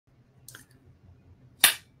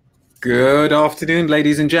Good afternoon,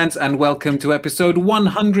 ladies and gents, and welcome to episode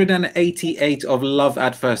 188 of Love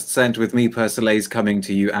at First Scent with me, Persolaise, coming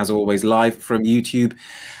to you as always live from YouTube.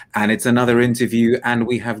 And it's another interview, and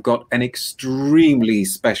we have got an extremely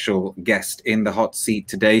special guest in the hot seat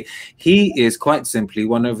today. He is quite simply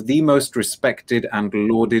one of the most respected and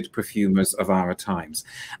lauded perfumers of our times,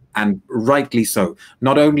 and rightly so.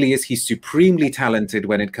 Not only is he supremely talented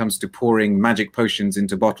when it comes to pouring magic potions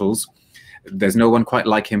into bottles, there's no one quite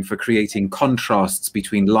like him for creating contrasts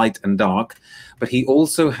between light and dark, but he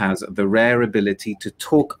also has the rare ability to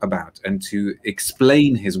talk about and to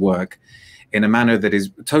explain his work in a manner that is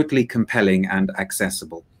totally compelling and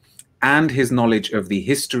accessible. And his knowledge of the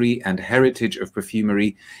history and heritage of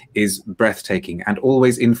perfumery is breathtaking and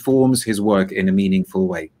always informs his work in a meaningful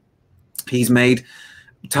way. He's made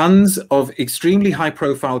tons of extremely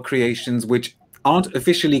high-profile creations which aren't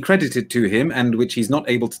officially credited to him and which he's not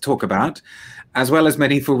able to talk about, as well as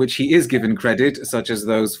many for which he is given credit, such as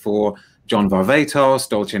those for John Varvatos,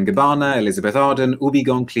 Dolce & Gabbana, Elizabeth Arden,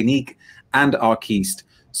 Hourigan Clinique, and Arquiste.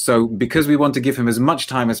 So because we want to give him as much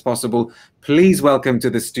time as possible, please welcome to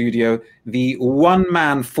the studio the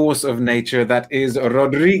one-man force of nature that is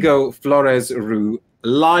Rodrigo Flores-Roux,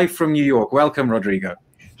 live from New York. Welcome, Rodrigo.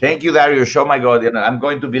 Thank you, Darius. Oh my God, I'm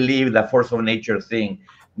going to believe the force of nature thing.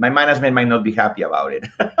 My management might not be happy about it.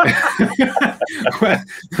 Well,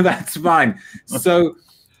 that's fine. So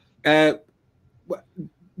I'm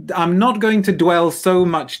not going to dwell so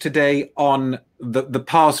much today on the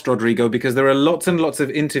past, Rodrigo, because there are lots and lots of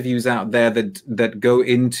interviews out there that go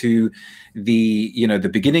into the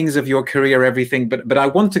beginnings of your career, everything. But I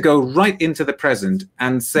want to go right into the present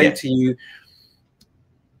and say to you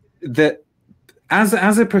that as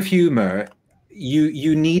a perfumer,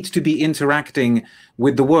 you need to be interacting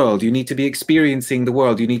with the world. You need to be experiencing the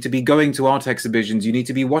world. You need to be going to art exhibitions. You need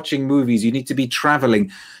to be watching movies. You need to be traveling.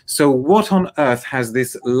 So what on earth has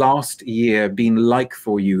this last year been like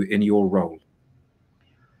for you in your role?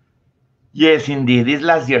 Yes, indeed. This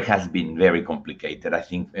last year has been very complicated, I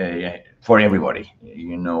think, for everybody.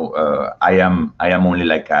 I am only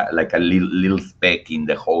like a little speck in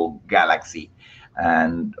the whole galaxy.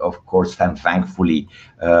 And of course, and thankfully,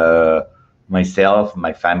 myself,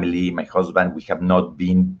 my family, my husband, we have not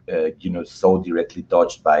been, so directly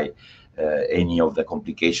touched by any of the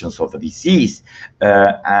complications of the disease.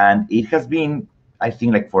 And it has been, I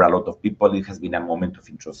think, like for a lot of people, it has been a moment of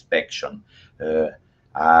introspection.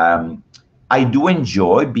 I do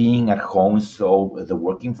enjoy being at home, so the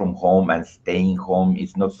working from home and staying home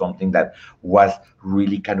is not something that was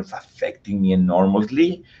really kind of affecting me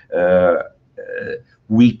enormously.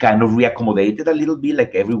 We kind of reaccommodated a little bit,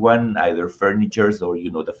 like everyone, either furnitures or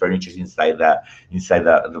the furnitures inside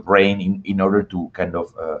the brain, in order to kind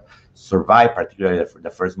of survive, particularly the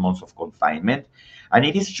first months of confinement. And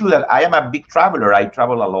it is true that I am a big traveler. I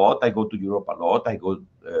travel a lot. I go to Europe a lot. I go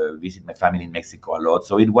visit my family in Mexico a lot.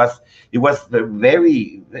 So it was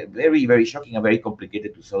very, very, very shocking and very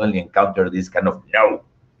complicated to suddenly encounter this kind of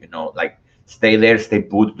like stay there, stay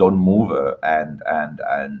put, don't move, and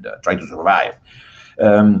try to survive.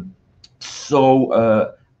 I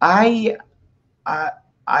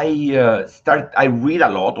read a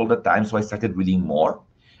lot all the time, so I started reading more.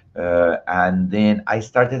 And then I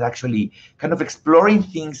started actually kind of exploring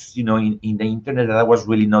things, in the internet that I was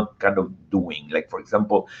really not kind of doing. Like, for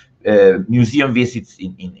example, museum visits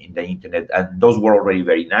in the internet, and those were already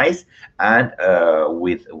very nice. And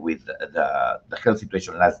with the health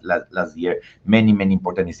situation last year, many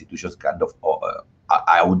important institutions kind of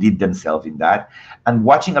audit themselves in that. And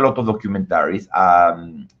watching a lot of documentaries,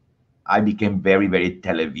 I became very, very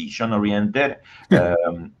television oriented.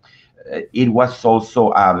 It was also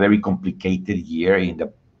a very complicated year in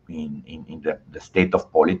the state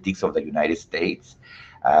of politics of the United States.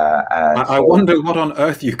 I wonder what on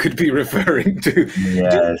earth you could be referring to.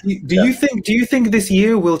 Yes. Do you think this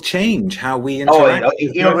year will change how we interact?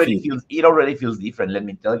 It already feels different. Let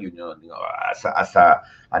me tell you, as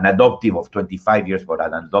an adoptive of 25 years, but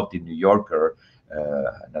an adoptive New Yorker,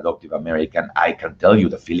 an adoptive American, I can tell you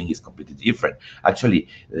the feeling is completely different. Actually,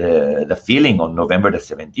 the feeling on November the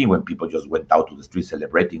 17th, when people just went out to the street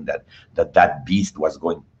celebrating that beast was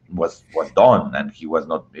done and he was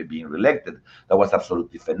not being reelected, that was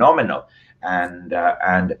absolutely phenomenal. And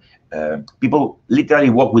people literally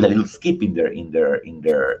walk with a little skip in their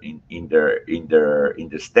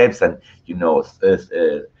steps, and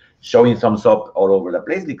showing thumbs up all over the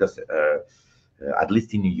place, because at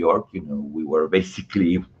least in New York, we were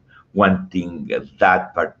basically wanting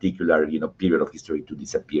that particular, period of history to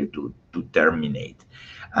disappear, to terminate.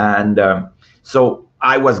 And so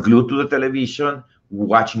I was glued to the television,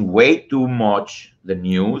 watching way too much the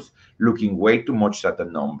news, looking way too much at the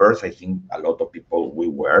numbers. I think a lot of people, we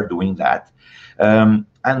were doing that. And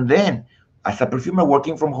then as a perfumer,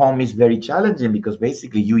 working from home is very challenging because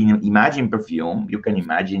basically you imagine perfume, you can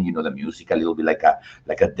imagine, you know, the music a little bit like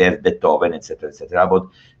a Dev Beethoven, etc., etc. But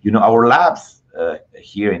you know, our labs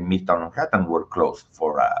here in Midtown Manhattan were closed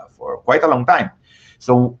for quite a long time.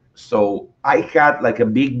 So I had like a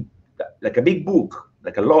big book,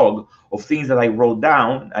 like a log of things that I wrote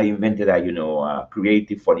down. I invented a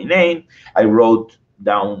creative, funny name. I wrote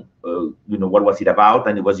down what was it about,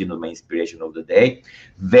 and it was my inspiration of the day.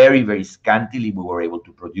 Very, very scantily we were able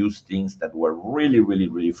to produce things that were really, really,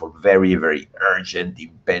 really for very, very urgent,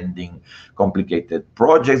 impending, complicated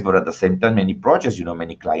projects, but at the same time many projects,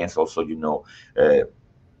 many clients also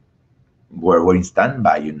were in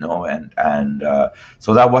standby, and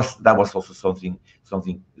so that was also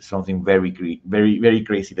something very, very, very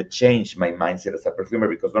crazy that changed my mindset as a perfumer,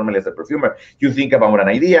 because normally as a perfumer you think about an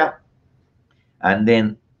idea and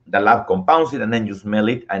then the lab compounds it and then you smell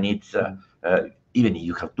it, and it's even if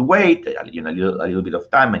you have to wait a little bit of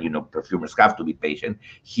time, and perfumers have to be patient.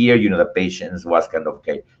 Here, the patience was kind of,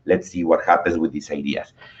 okay, let's see what happens with these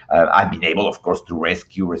ideas. I've been able, of course, to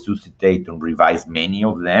rescue, resuscitate, and revise many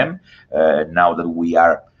of them. Now that we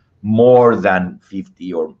are more than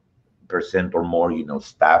 50% or more,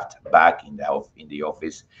 staffed back in the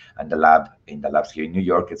office and the labs here in New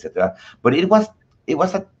York, etc. But it was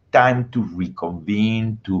a time to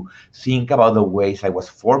reconvene, to think about the ways I was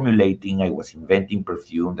formulating, I was inventing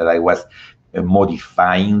perfume, that I was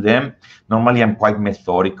modifying them. Normally, I'm quite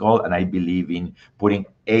methodical, and I believe in putting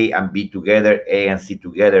A and B together, A and C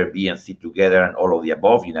together, B and C together, and all of the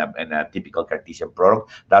above in a typical Cartesian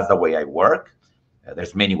product. That's the way I work.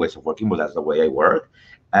 There's many ways of working, but that's the way I work.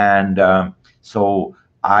 And so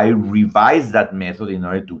I revised that method in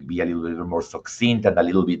order to be a little bit more succinct and a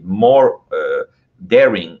little bit more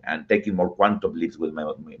daring, and taking more quantum leaps with my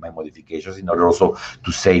modifications, in order also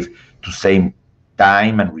to save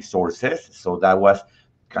time and resources. So that was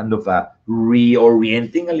kind of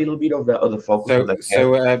reorienting a little bit of the focus.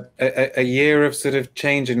 So a year of sort of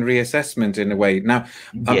change and reassessment in a way. Now,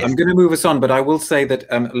 yes. I'm going to move us on, but I will say that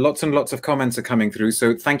lots and lots of comments are coming through.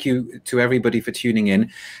 So thank you to everybody for tuning in.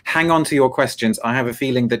 Hang on to your questions. I have a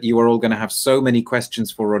feeling that you are all going to have so many questions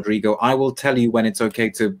for Rodrigo. I will tell you when it's okay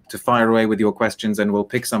to fire away with your questions, and we'll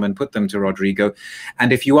pick some and put them to Rodrigo.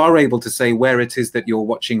 And if you are able to say where it is that you're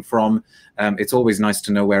watching from, it's always nice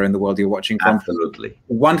to know where in the world you're watching from. Absolutely.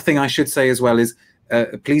 One thing I should say as well is,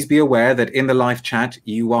 please be aware that in the live chat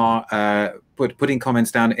you are putting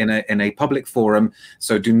comments down in a public forum.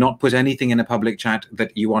 So do not put anything in a public chat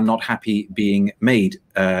that you are not happy being made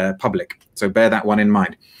public. So bear that one in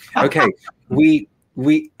mind. Okay,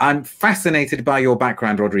 I'm fascinated by your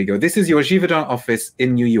background, Rodrigo. This is your Givaudan office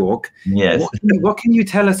in New York. Yes. What can you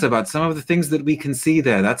tell us about some of the things that we can see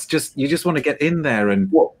there? That's just, you just want to get in there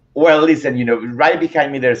and. Well, listen, right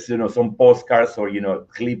behind me, there's, some postcards or,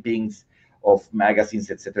 clippings of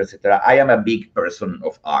magazines, etc., etc. I am a big person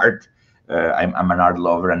of art. I'm an art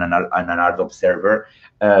lover and an art observer.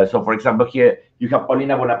 So, for example, here you have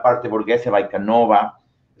Paulina Bonaparte Borghese by Canova.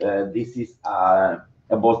 This is a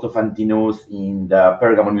bust of Antinous in the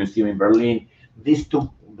Pergamon Museum in Berlin. These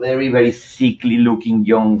two very, very sickly-looking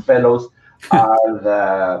young fellows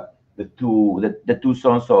are the two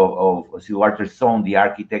sons of Sylvaster's son, the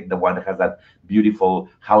architect, the one that has that beautiful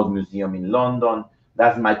house museum in London.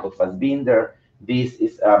 That's Michael Fassbinder. This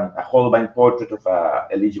is a Holbein portrait of an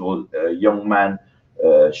eligible young man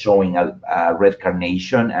showing a red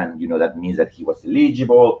carnation, and that means that he was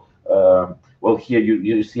eligible. Well, here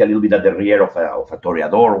you see a little bit of the rear of a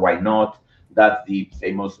toreador. Why not? That's the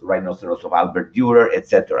famous rhinoceros of Albert Dürer,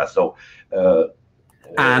 etc. So.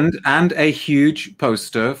 And a huge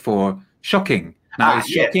poster for Shocking. Now,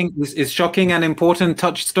 is Shocking an important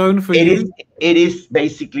touchstone for you? It is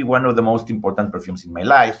basically one of the most important perfumes in my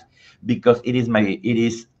life, because it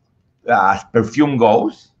is as perfume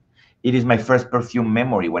goes, it is my first perfume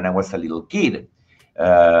memory when I was a little kid.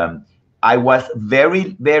 I was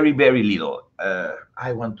very, very, very little.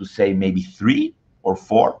 I want to say maybe 3 or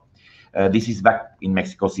 4. This is back in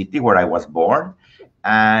Mexico City, where I was born,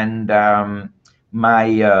 and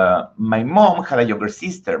my mom had a younger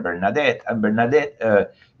sister, Bernadette, and Bernadette,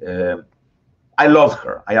 I loved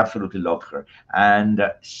her. I absolutely loved her. And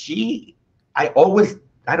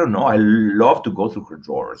I don't know, I love to go through her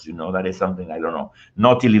drawers. That is something, I don't know,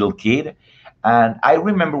 naughty little kid. And I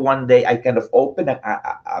remember one day I kind of opened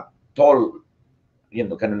a tall,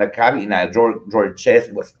 kind of a cabinet in a drawer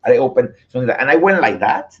chest. I opened something like that, and I went like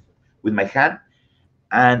that with my hand.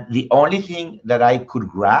 And the only thing that I could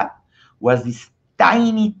grab was this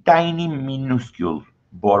tiny, tiny, minuscule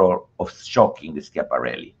bottle of Shocking the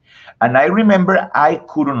Schiaparelli. And I remember I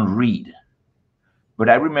couldn't read, but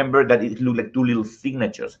I remember that it looked like two little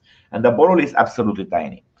signatures. And the bottle is absolutely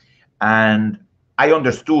tiny. And I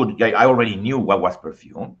understood, I already knew what was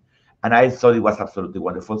perfume. And I thought it was absolutely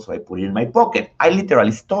wonderful, so I put it in my pocket. I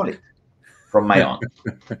literally stole it from my aunt.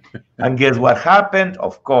 And guess what happened?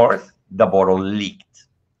 Of course, the bottle leaked.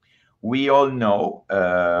 We all know,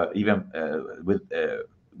 even with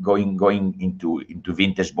going into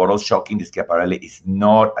vintage bottles, Shocking the Schiaparelli is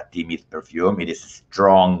not a timid perfume. It is a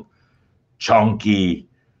strong, chunky,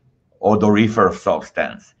 odoriferous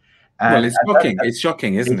substance. And well, it's shocking. It's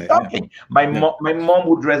shocking, isn't it? Shocking. My mom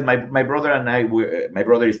would dress my brother and I. My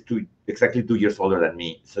brother is exactly 2 years older than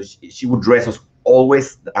me, so she would dress us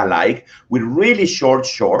always alike with really short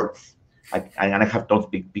shorts. And I have tons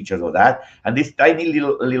of big pictures of that. And these tiny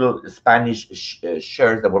little Spanish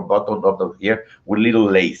shirts that were buttoned up here with little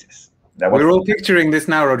laces. We're all picturing this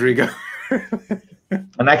now, Rodrigo.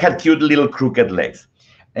 And I had cute little crooked legs.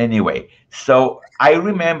 Anyway, so I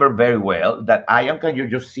remember very well that I am kind of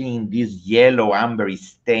just seeing this yellow ambery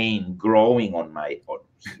stain growing on my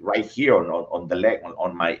right here on the leg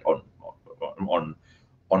on my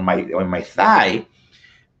thigh.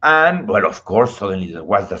 And well, of course, suddenly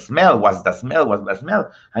what's the smell?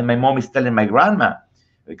 And my mom is telling my grandma,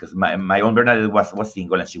 because my own Bernadette was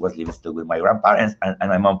single and she was living still with my grandparents, and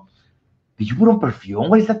my mom, did you put on perfume?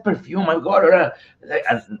 What is that perfume? My God,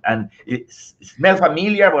 and it smells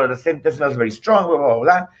familiar, but at the same time smells very strong, blah, blah,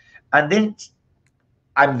 blah. And then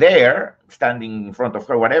I'm there standing in front of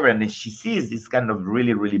her, whatever, and then she sees this kind of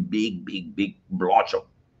really, really big blotch of,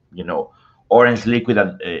 orange liquid,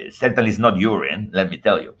 and certainly it's not urine, let me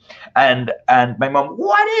tell you. And my mom,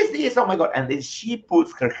 what is this? Oh my God. And then she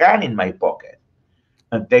puts her hand in my pocket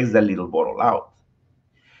and takes the little bottle out.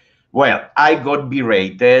 Well, I got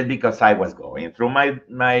berated because I was going through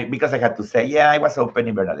because I had to say, yeah, I was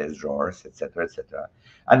opening Bernadette's drawers, etc., etc.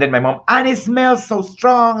 And then my mom, and it smells so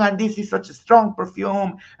strong, and this is such a strong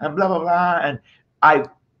perfume, and blah, blah, blah. And I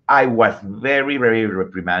was very, very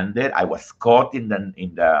reprimanded. I was caught in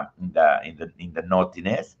the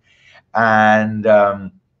naughtiness, and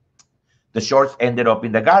the shorts ended up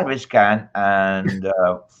in the garbage can. And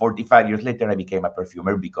 45 years later, I became a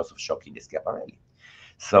perfumer because of Shocking the Schiaparelli.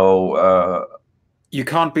 So you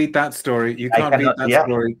can't beat that story. You can't beat that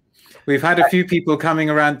story. We've had a few people coming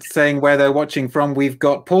around saying where they're watching from. We've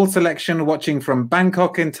got Paul Selection watching from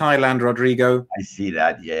Bangkok in Thailand, Rodrigo. I see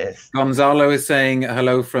that, yes. Gonzalo is saying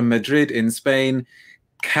hello from Madrid in Spain.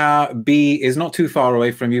 B is not too far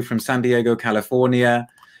away from you, from San Diego, California.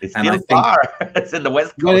 It's still far. It's in the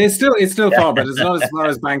West Coast. Well, it's still far, but it's not as far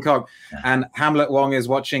as Bangkok. And Hamlet Wong is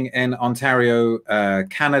watching in Ontario,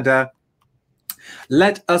 Canada.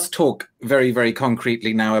 Let us talk very, very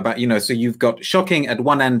concretely now about, so you've got Shocking at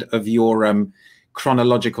one end of your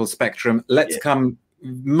chronological spectrum. Let's come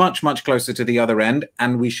much, much closer to the other end.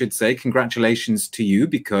 And we should say congratulations to you,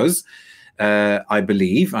 because I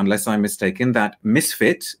believe, unless I'm mistaken, that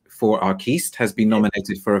Misfit for Arquiste has been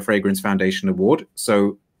nominated for a Fragrance Foundation Award.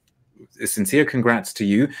 So a sincere congrats to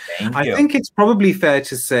you. I think it's probably fair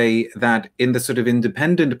to say that in the sort of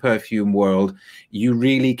independent perfume world, you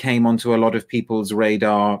really came onto a lot of people's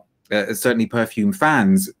radar, certainly perfume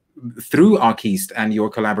fans, through Arquiste and your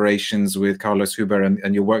collaborations with Carlos Huber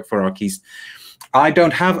and your work for Arquiste. I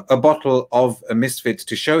don't have a bottle of a Misfit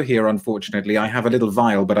to show here, unfortunately. I have a little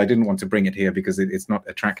vial, but I didn't want to bring it here because it's not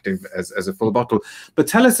attractive as a full bottle. But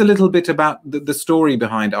tell us a little bit about the story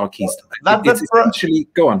behind Arquiste. It's essentially,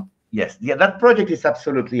 go on. Yes, that project is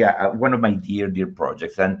absolutely one of my dear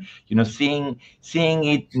projects, and seeing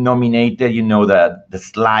it nominated, the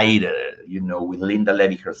slide, with Linda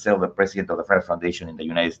Levy herself, the president of the Fragrance Foundation in the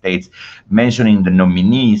United States, mentioning the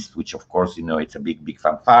nominees, which of course it's a big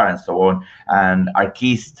fanfare and so on. And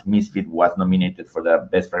Arquiste Misfit was nominated for the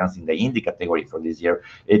best fragrance in the indie category for this year.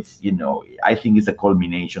 It's I think it's a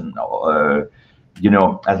culmination. As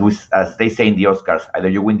they say in the Oscars, either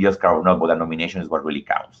you win the Oscar or not, but the nomination is what really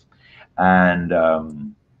counts. And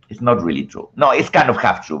it's not really true. No, it's kind of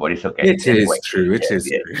half true, but it's okay. It is true. It is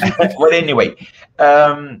true. But anyway,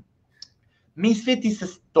 Misfit is a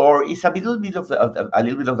story. It's a little bit of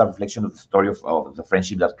the reflection of the story of the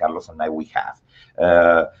friendship that Carlos and I we have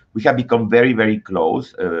become very, very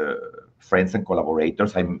close friends and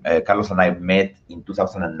collaborators. Carlos and I met in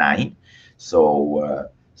 2009.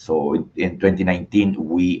 So in 2019,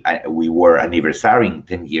 we were anniversarying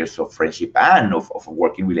 10 years of friendship and of a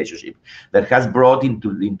working relationship that has brought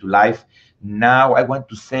into life now, I want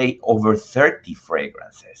to say, over 30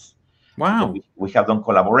 fragrances. Wow. So we have done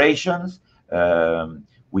collaborations.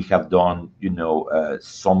 We have done,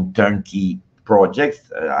 some turnkey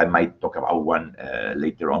projects. I might talk about one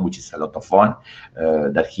later on, which is a lot of fun,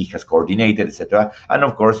 that he has coordinated, etc. And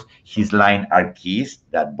of course, his line Arquiste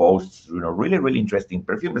that boasts, really, really interesting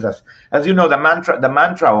perfumes. As you know, the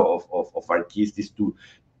mantra of Arquiste is to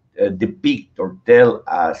depict or tell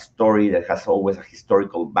a story that has always a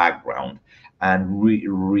historical background and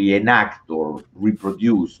reenact or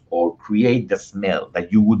reproduce or create the smell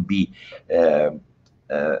that you would be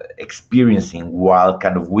experiencing while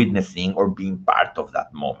kind of witnessing or being part of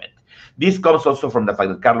that moment. This comes also from the fact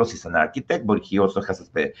that Carlos is an architect, but he also has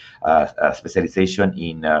a specialization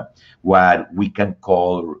in what we can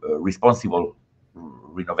call responsible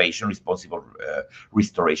renovation, responsible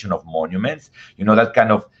restoration of monuments. That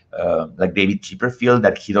kind of like David Chipperfield,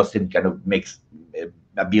 that he doesn't kind of makes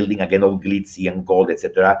a building again all glitzy and gold,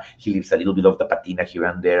 etc. He leaves a little bit of the patina here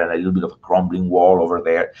and there, and a little bit of a crumbling wall over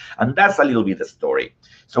there, and that's a little bit the story.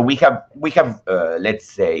 So we have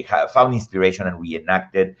let's say, found inspiration and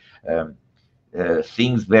reenacted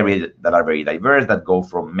things that are very diverse, that go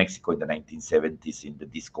from Mexico in the 1970s in the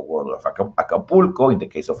disco world of Acapulco, in the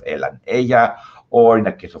case of El and Ella, or in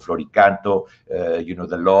the case of Floricanto,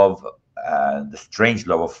 the love, the strange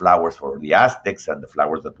love of flowers for the Aztecs and the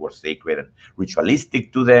flowers that were sacred and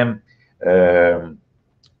ritualistic to them.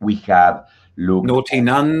 We have looked naughty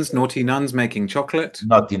nuns making chocolate.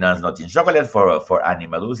 Naughty nuns, naughty chocolate for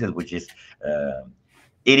animaluces, which is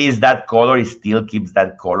it is that color. It still keeps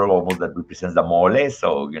that color almost that represents the mole.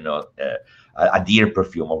 So a dear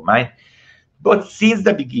perfume of mine. But since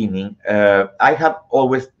the beginning, I have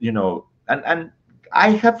always, and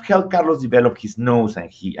I have helped Carlos develop his nose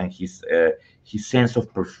and his sense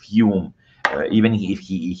of perfume, even if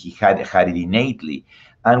he had it innately.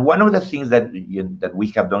 And one of the things that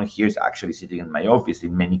we have done here is actually sitting in my office.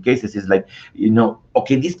 In many cases, is like,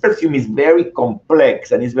 okay, this perfume is very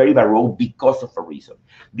complex and it's very baroque because of a reason.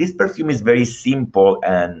 This perfume is very simple,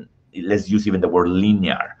 and let's use even the word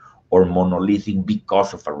linear or monolithic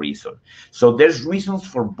because of a reason. So there's reasons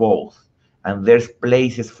for both, and there's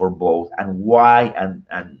places for both, and why, and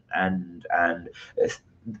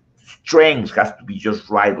strength has to be just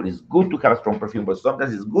right. But it's good to have a strong perfume, but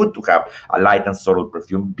sometimes it's good to have a light and subtle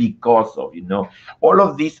perfume because of, all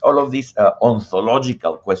of these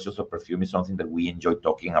ontological questions of perfume is something that we enjoy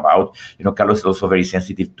talking about. Carlos is also very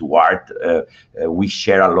sensitive to art. We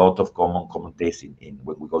share a lot of common tastes in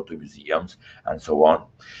when we go to museums and so on.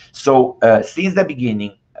 So since the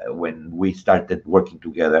beginning, when we started working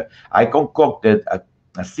together, I concocted a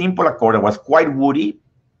simple accord that was quite woody,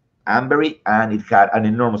 ambery, and it had an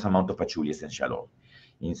enormous amount of patchouli essential oil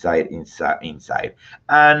inside.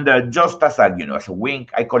 And just as a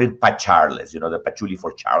wink, I call it Pacharles, the patchouli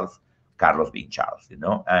for Charles, Carlos being Charles,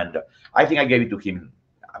 and I think I gave it to him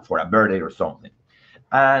for a birthday or something.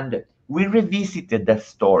 And we revisited that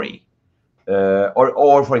story.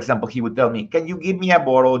 Or for example, he would tell me, "Can you give me a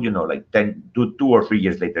bottle?" Like 2 or 3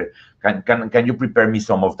 years later, can you prepare me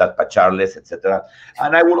some of that Pacharles, etc.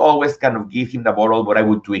 And I would always kind of give him the bottle, but I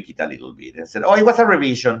would tweak it a little bit and said, "Oh, it was a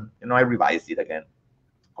revision. I revised it again.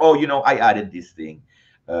 Oh, I added this thing,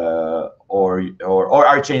 or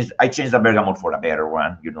I changed the bergamot for a better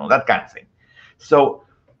one. That kind of thing." So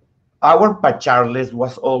our Pacharles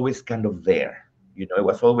was always kind of there. It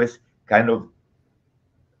was always kind of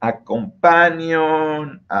a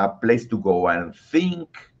companion, a place to go and think,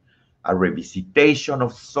 a revisitation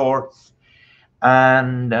of sorts.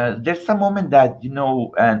 And there's a moment that,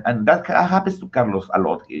 and that happens to Carlos a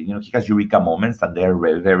lot. He has eureka moments, and they're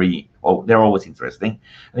they're always interesting.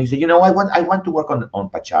 And he said, I want to work on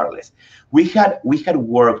Pacharles. We had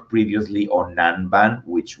worked previously on Nanban,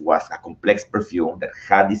 which was a complex perfume that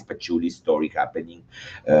had this patchouli story happening,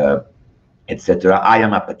 etc. I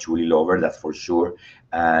am a patchouli lover, that's for sure.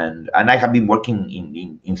 And I have been working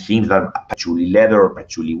in themes that are patchouli leather or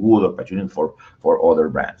patchouli wood or patchouli for other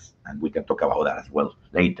brands, and we can talk about that as well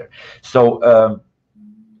later. So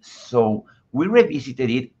we revisited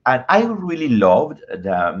it, and I really loved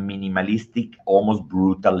the minimalistic, almost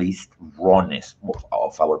brutalist rawness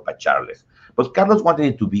of our Pacharles. But Carlos wanted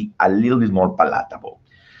it to be a little bit more palatable.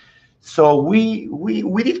 So we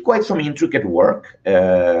did quite some intricate work.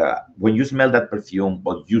 When you smell that perfume,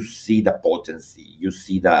 but you see the potency, you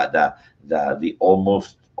see the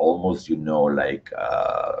almost like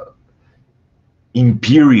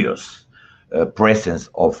imperious presence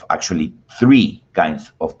of actually 3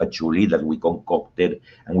 kinds of patchouli that we concocted,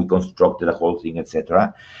 and we constructed the whole thing,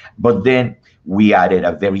 etc. But then We added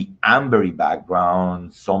a very ambery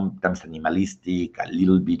background, sometimes animalistic, a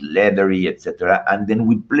little bit leathery, etc. And then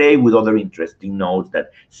we play with other interesting notes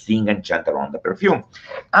that sing and chant around the perfume.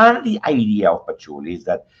 And the idea of patchouli is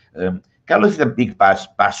that Carlos is a big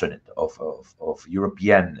passionate of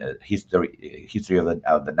European history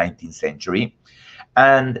of the 19th century.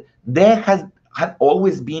 And there had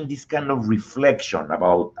always been this kind of reflection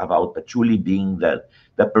about patchouli being the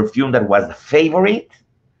perfume that was the favorite,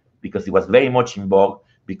 because it was very much in vogue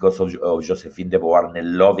because of Josephine de Beauharnais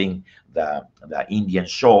loving the Indian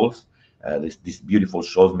shawls, these beautiful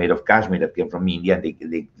shawls made of cashmere that came from India,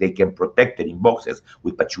 and they came protected in boxes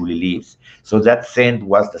with patchouli leaves. So that scent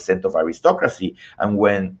was the scent of aristocracy. And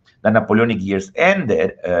when the Napoleonic years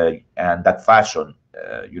ended and that fashion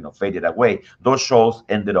faded away, those shawls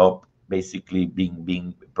ended up basically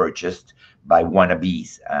being purchased by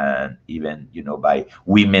wannabes and even by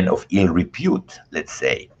women of ill repute, let's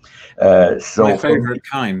say. So my favorite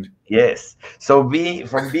kind. Yes. So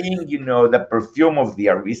from being the perfume of the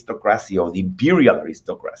aristocracy, of the imperial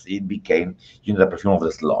aristocracy, it became the perfume of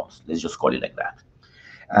the slums. Let's just call it like that.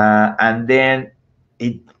 And then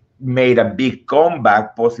it made a big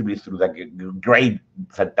comeback, possibly through the great,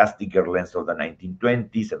 fantastic guerlains of the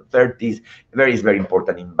 1920s and 30s. Very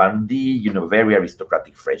important in Bandy, very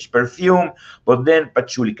aristocratic French perfume. But then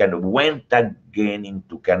patchouli kind of went again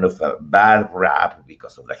into kind of a bad rap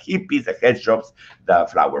because of the hippies, the head shops, the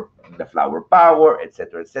flower power,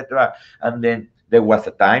 etc., etc. And then there was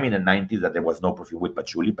a time in the 90s that there was no perfume with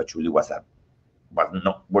patchouli. Patchouli we're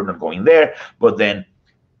not going there. But then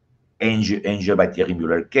Angel by Thierry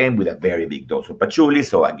Muller came with a very big dose of patchouli.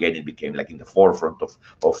 So again, it became like in the forefront of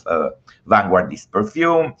vanguardist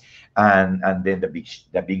perfume. And then the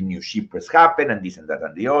big new shipwrecks happened, and this and that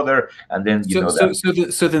and the other. And then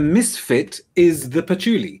so the misfit is the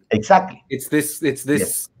patchouli. Exactly. It's this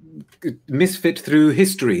yes. Misfit through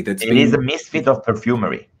history. It is a misfit of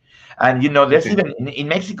perfumery. And there's even in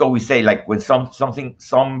Mexico we say, like, when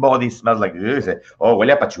somebody smells like this, say, oh,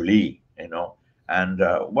 huele a patchouli, And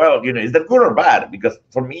well, is that good or bad? Because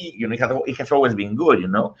for me, it has always been good.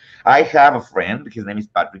 I have a friend. His name is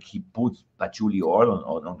Patrick. He puts patchouli oil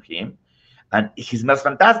on him, and he smells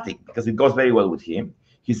fantastic because it goes very well with him.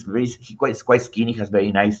 He's quite skinny. Has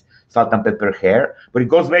very nice salt and pepper hair, but it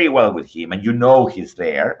goes very well with him. And he's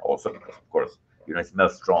there also because, of course, it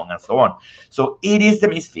smells strong and so on. So it is the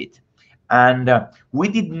misfit. And we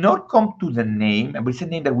did not come to the name, but it's a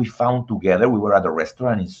name that we found together. We were at a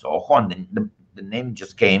restaurant in Soho, and the name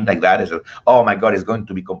just came like that. As oh my God, it's going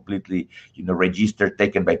to be completely, registered,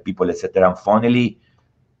 taken by people, etc. And finally,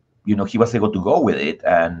 he was able to go with it.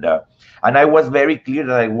 And I was very clear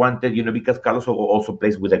that I wanted, because Carlos also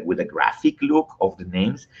plays with a graphic look of the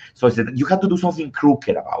names. So I said, you have to do something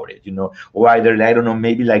crooked about it, or either, I don't know,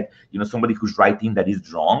 maybe like, somebody who's writing that is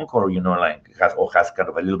drunk, or, has kind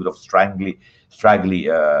of a little bit of straggly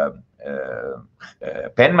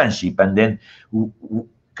penmanship. And then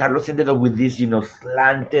Carlos ended up with this,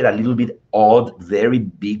 slanted, a little bit odd, very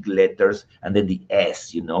big letters, and then the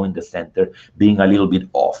S, in the center being a little bit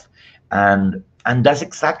off. And that's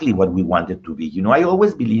exactly what we wanted to be. I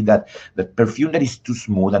always believe that the perfume that is too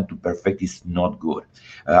smooth and too perfect is not good.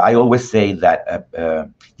 I always say that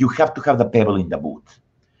you have to have the pebble in the boot.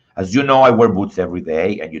 As you know, I wear boots every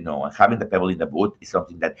day, and and having the pebble in the boot is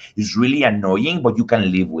something that is really annoying, but you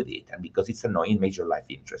can live with it. And because it's annoying, it makes your life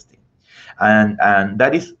interesting. And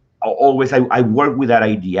that is always, I work with that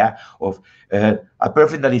idea of a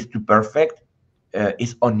perfume that is too perfect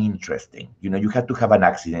is uninteresting. You have to have an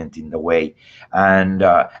accident in the way.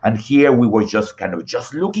 And here we were just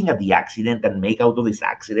looking at the accident and make out of this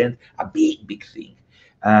accident a big thing.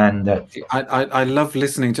 And I love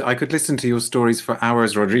listening to. I could listen to your stories for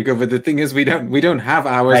hours, Rodrigo. But the thing is, we don't have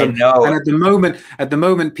hours. I know. And at the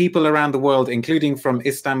moment, people around the world, including from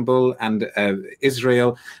Istanbul and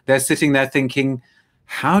Israel, they're sitting there thinking,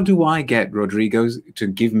 "How do I get Rodrigo to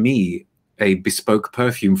give me a bespoke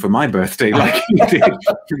perfume for my birthday, like you did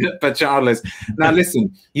for Charles?" Now,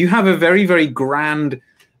 listen, you have a very grand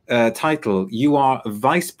title. You are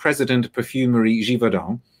Vice President Perfumery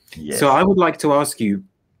Givaudan. Yes. So I would like to ask you,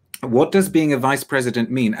 what does being a vice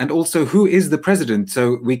president mean? And also, who is the president,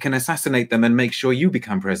 so we can assassinate them and make sure you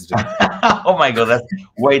become president? Oh my God, that's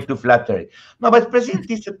way too flattering. No, but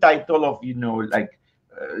president is a title of,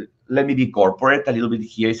 let me be corporate a little bit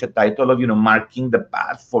here. It's a title of, marking the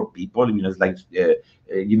path for people. It's like,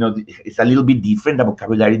 it's a little bit different. The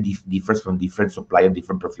vocabulary differs from different supplier,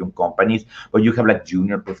 different perfume companies. But you have like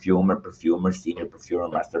junior perfumer, senior perfumer,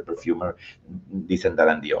 master perfumer, this and that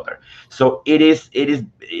and the other. So it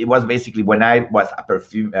was basically when I was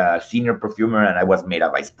a senior perfumer and I was made a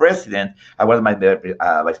vice president. I was my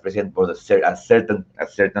vice president for a certain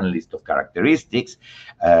list of characteristics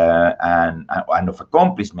and of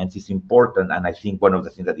accomplishments is important. And I think one of the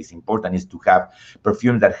things that is important is to have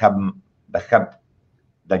perfumes that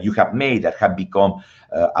you have made that have become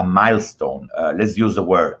a milestone. Let's use the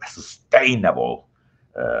word sustainable,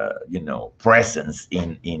 presence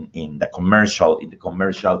in the commercial,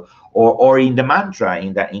 or in the mantra,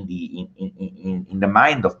 in the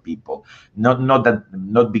mind of people.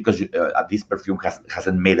 Not because this perfume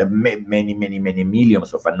hasn't made many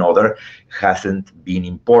millions of another, hasn't been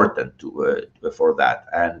important for that.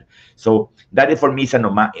 And so that for me is an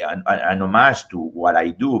homage to what I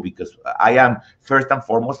do, because I am, first and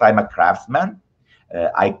foremost, I'm a craftsman.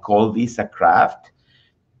 I call this a craft.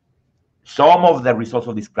 Some of the results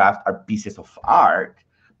of this craft are pieces of art,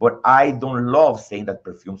 but I don't love saying that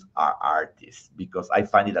perfumes are artists, because I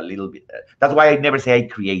find it a little bit, that's why I never say I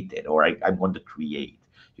created or I'm going to create,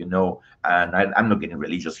 and I'm not getting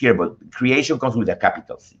religious here, but creation comes with a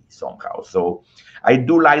capital C somehow. So I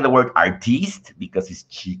do like the word artiste because it's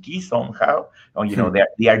cheeky somehow.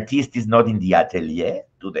 The artiste is not in the atelier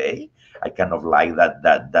today. I kind of like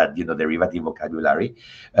that derivative vocabulary.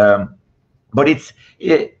 But it's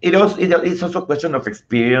also a question of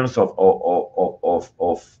experience of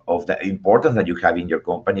the importance that you have in your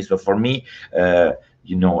company. So for me,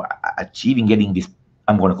 getting this,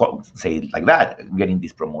 I'm going to say it like that, getting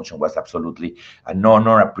this promotion was absolutely an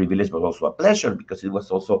honor, a privilege, but also a pleasure, because it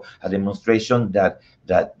was also a demonstration that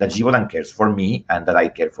Givaudan cares for me and that I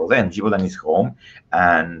care for them. Givaudan is home,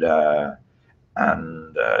 and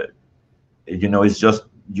it's just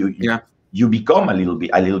you become a little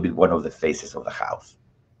bit one of the faces of the house.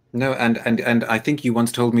 No, and I think you once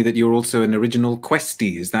told me that you're also an original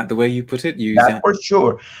questie. Is that the way you put it? That's for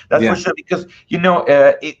sure. That's for sure, because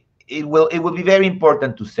it will be very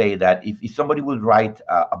important to say that if somebody will write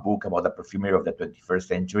a book about the perfumery of the 21st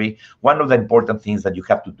century, one of the important things that you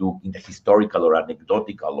have to do in the historical or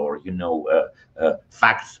anecdotal or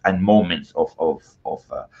facts and moments of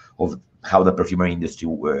how the perfumery industry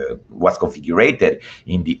was configured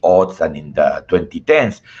in the aughts and in the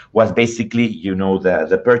 2010s was basically,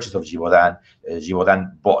 the purchase of Givaudan.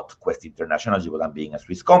 Givaudan bought Quest International, Givaudan being a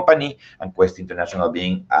Swiss company, and Quest International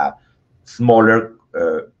being a smaller,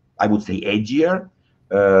 I would say edgier,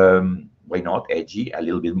 why not edgy, a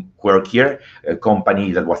little bit quirkier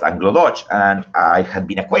company that was Anglo-Dutch. And I had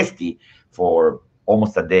been a Questie for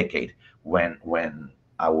almost a decade when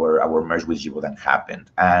our merge with Givaudan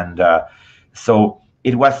happened. And so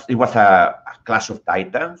it was a clash of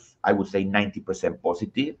titans. I would say 90%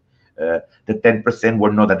 positive. The 10%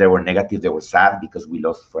 were not that they were negative, they were sad because we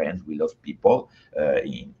lost friends, we lost people.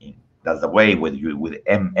 That's the way with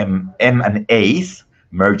M and A's,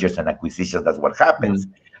 mergers and acquisitions, that's what happens.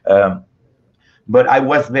 But I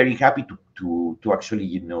was very happy to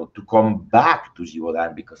actually, to come back to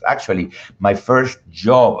Givaudan, because actually my first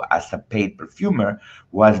job as a paid perfumer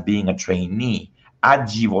was being a trainee at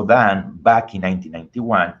Givaudan back in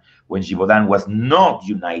 1991, when Givaudan was not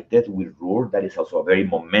united with Roux. That is also a very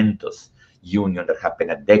momentous union that happened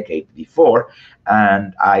a decade before.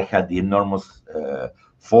 And I had the enormous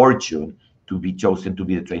fortune to be chosen to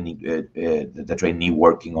be the trainee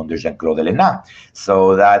working under Jean-Claude Elena.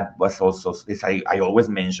 So that was also, I always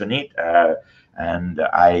mention it, and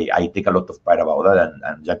I take a lot of pride about that.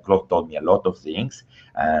 And Jean-Claude taught me a lot of things,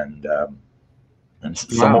 and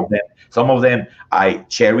some of them I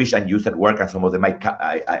cherish and use at work, and some of them I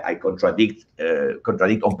contradict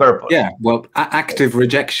on purpose. Yeah, well, active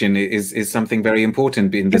rejection is something very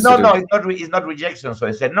important in this. No, it's not rejection. So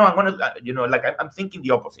I said, no, I'm going to, I'm thinking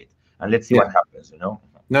the opposite, and let's see what happens.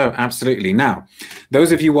 No, absolutely. Now,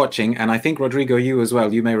 those of you watching, and I think, Rodrigo, you as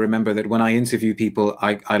well, you may remember that when I interview people,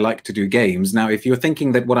 I like to do games. Now, if you're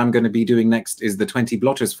thinking that what I'm going to be doing next is the 20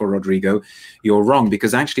 blotters for Rodrigo, you're wrong,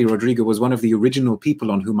 because actually Rodrigo was one of the original people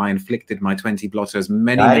on whom I inflicted my 20 blotters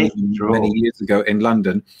many years ago in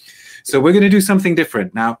London. So we're going to do something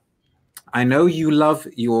different. Now, I know you love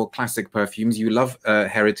your classic perfumes, you love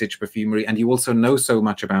heritage perfumery, and you also know so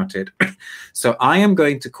much about it. So I am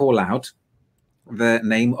going to call out the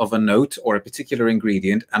name of a note or a particular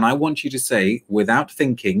ingredient, and I want you to say, without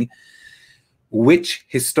thinking, which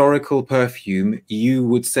historical perfume you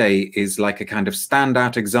would say is like a kind of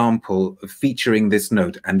standout example of featuring this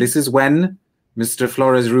note. And this is when Mr.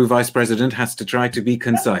 Flores-Roux, Vice President, has to try to be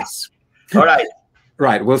concise. All right.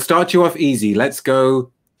 Right, we'll start you off easy. Let's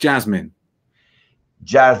go jasmine.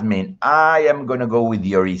 Jasmine. I am going to go with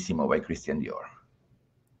Diorissimo by Christian Dior.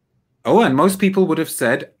 Oh, and most people would have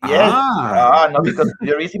said, yes. No, because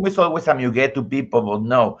Diorissimo is always a muguet to people, but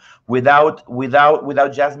no, without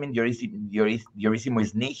jasmine, Diorissimo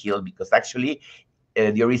is nihil, because actually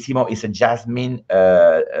Diorissimo is a jasmine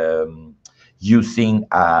using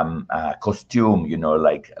a costume, you know,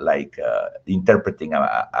 like interpreting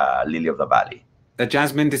a lily of the valley. A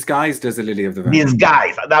jasmine disguised as a lily of the valley.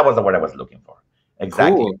 Disguise. That was the word I was looking for.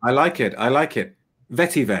 Exactly. Cool. I like it. I like it.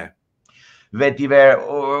 Vetiver. Vetiver.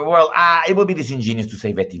 Well, it would be disingenuous to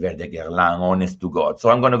say Vetiver de Guerlain, honest to God.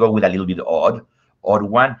 So I'm going to go with a little bit odd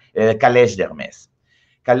one. Calèche d'Hermès.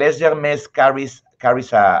 Calèche d'Hermès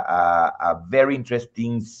carries a very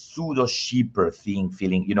interesting pseudo shipper feeling.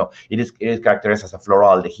 You know, it is characterized as a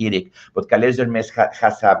floral aldehydic, but Calèche d'Hermès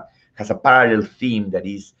has a parallel theme that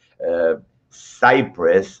is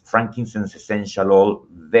cypress, frankincense essential oil,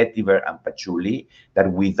 vetiver, and patchouli.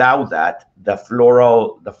 That without that, the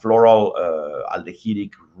floral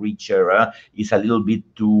aldehydic richer is a little bit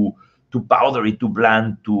too powdery, too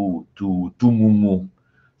bland, too mumu.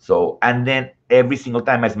 So, and then every single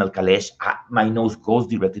time I smell Calèche, my nose goes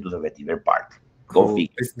directly to the vetiver part. Cool.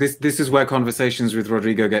 This is where conversations with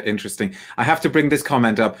Rodrigo get interesting. I have to bring this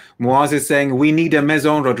comment up. Moaz is saying we need a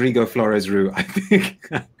Maison Rodrigo Flores-Roux. I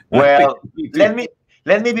think. Well, let me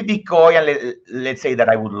be coy and let's say that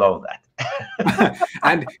I would love that.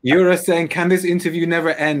 And you're saying, can this interview never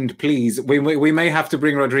end, please? We may have to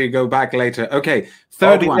bring Rodrigo back later. Okay,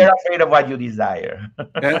 third one. They're afraid of what you desire.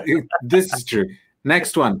 This is true.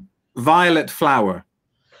 Next one, violet flower.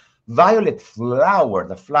 Violet flower,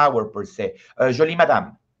 the flower per se. Jolie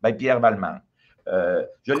Madame by Pierre Balmain.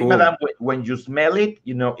 Jolie Madame, when you smell it,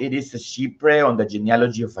 you know, it is a chypre on the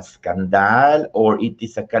genealogy of a scandal, or it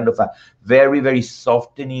is a kind of a very, very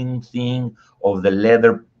softening thing of the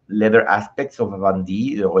leather aspects of a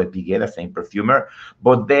Vandy or a Piguet, the same perfumer.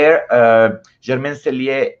 But there, Germaine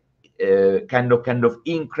Cellier kind of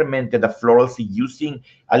incremented the floralcy using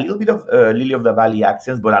a little bit of lily of the valley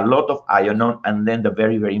accents, but a lot of ionon, and then the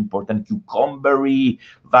very, very important cucumbery,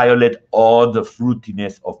 violet, odd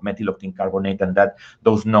fruitiness of methyloctane carbonate, and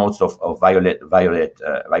those notes of violet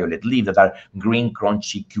leaves that are green,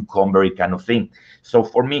 crunchy, cucumbery kind of thing. So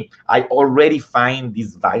for me, I already find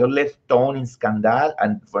this violet tone in Scandal,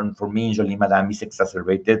 and for me, Jolie Madame is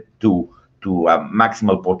exacerbated to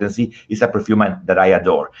maximal potency. Is a perfume that I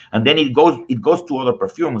adore, and then it goes to other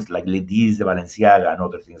perfumes like Ledis, Balenciaga, and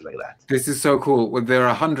other things like that. This is so cool. Well, there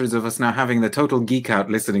are hundreds of us now having the total geek out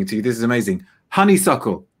listening to you. This is amazing.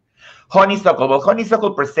 Honeysuckle. Honeysuckle. Well,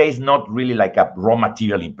 honeysuckle per se is not really like a raw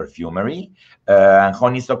material in perfumery. And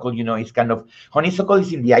honeysuckle, you know, it's kind of, honeysuckle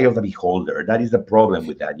is in the eye of the beholder. That is the problem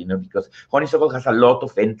with that, you know, because honeysuckle has a lot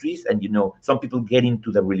of entries, and, you know, some people get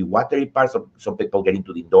into the really watery part, some people get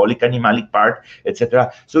into the indolic, animalic part,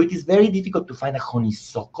 etc. So it is very difficult to find a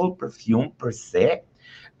honeysuckle perfume per se.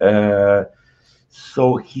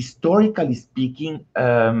 So historically speaking,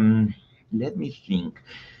 let me think.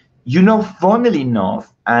 You know, funnily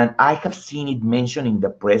enough, and I have seen it mentioned in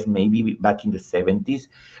the press maybe back in the 70s,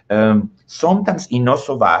 sometimes in Eau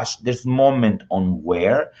Sauvage, there's moment on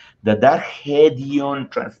wear that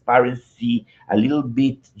Hedion transparency, a little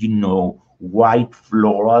bit, you know, white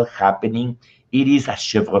floral happening, it is a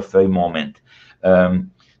chèvrefeuille moment.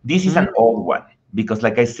 This is an old one, because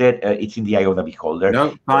like I said, it's in the eye of the beholder.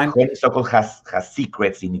 No, fine. Honeysuckle has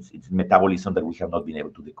secrets in its metabolism that we have not been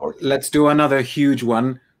able to decode. Let's do another huge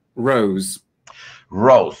one. Rose.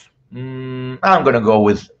 Rose. I'm going to go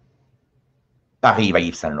with Paris by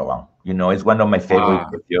Yves Saint Laurent. You know, it's one of my favorite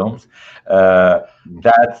perfumes.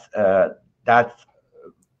 That's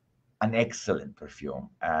an excellent perfume,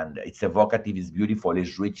 and it's evocative, it's beautiful,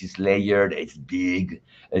 it's rich, it's layered, it's big,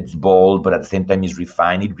 it's bold, but at the same time it's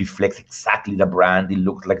refined. It reflects exactly the brand. It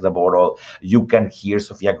looks like the bottle. You can hear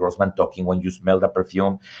Sophia Grossman talking when you smell the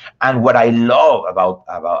perfume. And what I love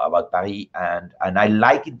about Paris, and I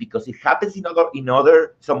like it because it happens in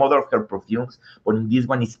some other of her perfumes, but in this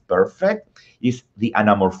one is perfect, is the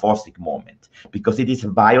anamorphosic moment, because it is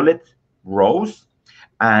violet rose,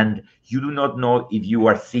 and you do not know if you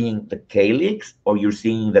are seeing the calyx or you're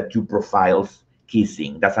seeing the two profiles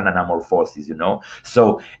kissing. That's an anamorphosis, you know?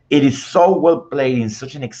 So it is so well played in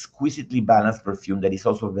such an exquisitely balanced perfume that is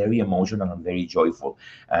also very emotional and very joyful.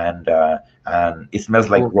 And it smells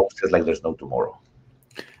like roses like there's no tomorrow.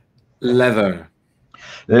 Leather.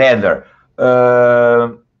 Leather.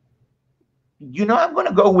 You know, I'm going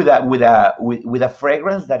to go with a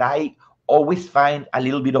fragrance that I always find a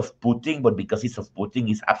little bit of putting, but because it's of putting,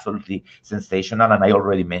 it's absolutely sensational. And I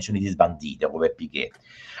already mentioned it is Bandit, the Robert Piguet.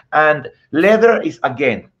 And leather is,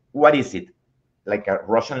 again, what is it? Like a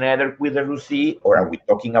Russian leather with a Russie, or are we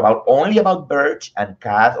talking about only about birch and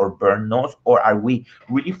cat or burnt nose, or are we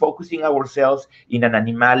really focusing ourselves in an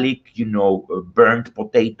animalic, burnt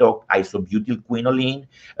potato, isobutyl quinoline?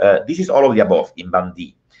 This is all of the above in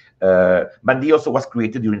Bandit. Bandit also was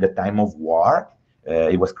created during the time of war.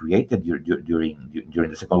 It was created during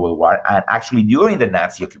the Second World War, and actually during the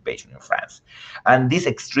Nazi occupation in France. And this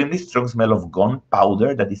extremely strong smell of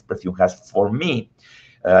gunpowder that this perfume has, for me,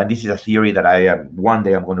 this is a theory that one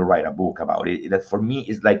day I'm going to write a book about it, that for me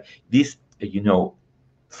is like this,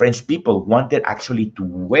 French people wanted actually to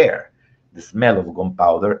wear the smell of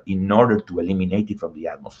gunpowder in order to eliminate it from the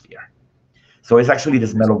atmosphere. So it's actually the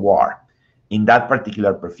smell of war in that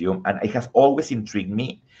particular perfume, and it has always intrigued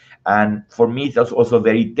me. And for me, it's also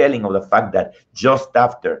very telling of the fact that just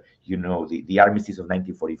after, the armistice of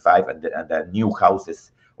 1945 and the new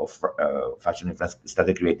houses of fashion in France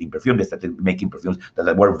started creating perfume, they started making perfumes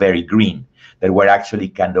that were very green, that were actually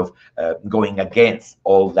kind of going against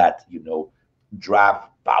all that, drab,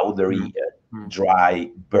 powdery,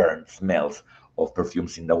 dry, burnt smells of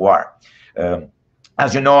perfumes in the war.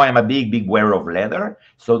 As you know, I'm a big wearer of leather.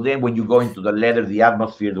 So then when you go into the leather, the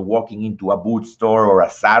atmosphere, the walking into a boot store or a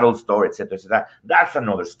saddle store, etc., that's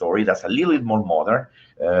another story. That's a little bit more modern.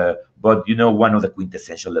 But, one of the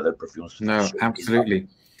quintessential leather perfumes. No, sure, absolutely.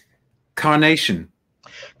 Carnation.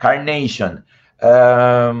 Carnation.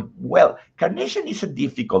 Well, carnation is a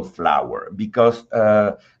difficult flower because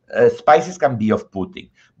spices can be off-putting.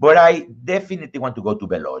 But I definitely want to go to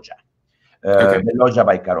Beloja. Okay. Beloja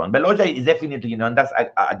by Caron. Beloja is definitely, and that's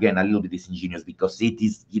again a little bit disingenuous because it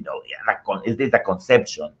is, it is a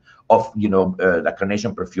conception of, the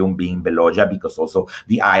carnation perfume being Beloja, because also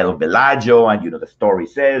the Isle of Bellagio, and the story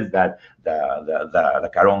says that the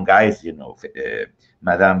Caron guys,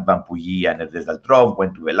 Madame Van Pouilly and Ernest Daltrove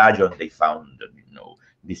went to Bellagio and they found,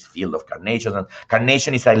 this field of carnation. And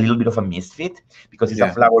carnation is a little bit of a misfit because it's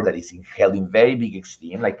a flower that is held in very big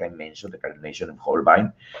esteem, like I mentioned, the carnation of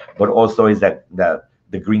Holbein, but also is that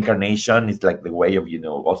the green carnation is like the way of,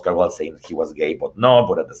 Oscar Wilde saying he was gay, but no,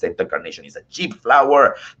 but at the same time, carnation is a cheap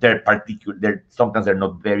flower. Sometimes they're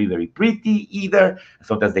not very, very pretty either.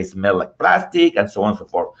 Sometimes they smell like plastic and so on and so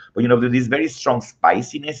forth. But, this very strong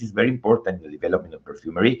spiciness is very important in the development of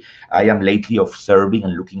perfumery. I am lately observing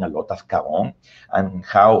and looking a lot at Caron and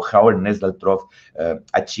how Ernest Daltrove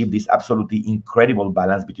achieved this absolutely incredible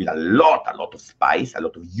balance between a lot of spice, a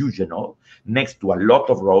lot of eugenol, next to a lot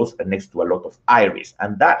of rose and next to a lot of iris.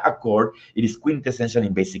 And that accord, it is quintessential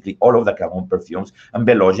in basically all of the Caron perfumes. And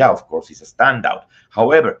Beloja, of course, is a standout.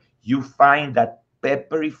 However, you find that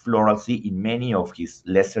peppery floralcy in many of his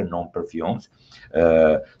lesser-known perfumes.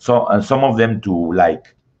 And some of them to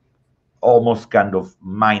like almost kind of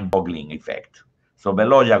mind-boggling effect. So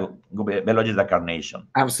Beloja is the carnation.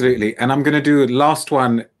 Absolutely. And I'm going to do last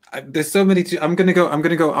one. There's so many. I'm going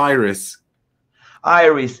to go iris.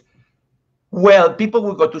 Iris. Well, people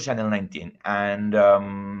will go to Chanel 19,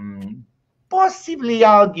 and possibly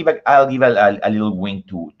I'll give a little wink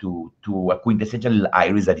to a quintessential little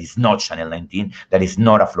iris that is not Chanel 19, that is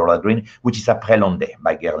not a floral green, which is Après l'Ondée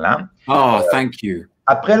by Guerlain. Oh, thank you.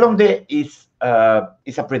 Après l'Ondée is a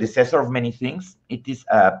predecessor of many things. It is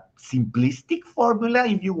a simplistic formula,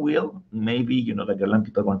 if you will. Maybe the Guerlain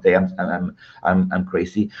people won't say I'm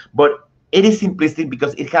crazy, but it is simplistic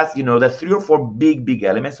because it has, the 3 or 4 big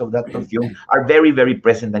elements of that perfume are very, very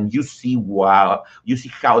present, and you see how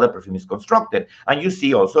the perfume is constructed, and you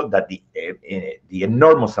see also that the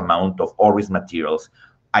enormous amount of Oris materials,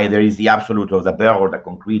 either is the absolute of the beurre or the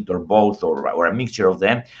concrete or both or a mixture of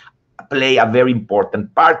them, play a very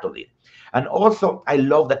important part of it. And also, I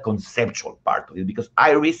love the conceptual part of it because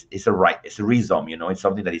iris is a rhizome, it's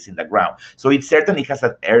something that is in the ground. So it certainly has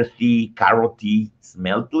an earthy, carroty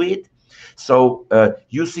smell to it. So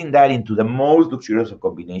using that into the most luxurious of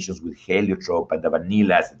combinations with heliotrope and the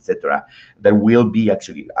vanillas, etc., there will be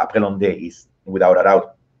actually, Après l'Ondée is without a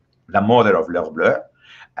doubt the mother of L'Heure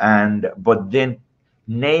Bleue, but then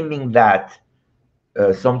naming that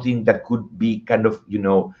something that could be kind of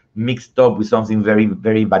mixed up with something very,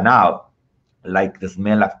 very banal, like the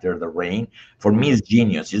smell after the rain, for me is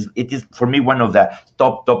genius. It is for me one of the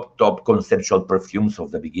top conceptual perfumes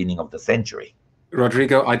of the beginning of the century.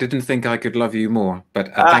 Rodrigo, I didn't think I could love you more,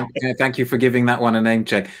 but thank you for giving that one a name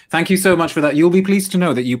check. Thank you so much for that. You'll be pleased to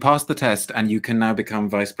know that you passed the test and you can now become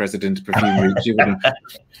Vice President Perfumery.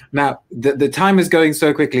 Now, the time is going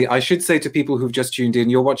so quickly. I should say to people who've just tuned in,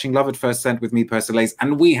 you're watching Love at First Scent with me, Persolaise,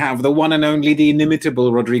 and we have the one and only, the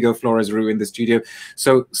inimitable Rodrigo Flores-Roux in the studio.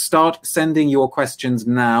 So start sending your questions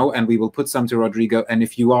now, and we will put some to Rodrigo. And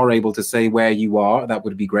if you are able to say where you are, that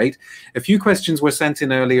would be great. A few questions were sent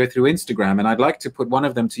in earlier through Instagram, and I'd like to put one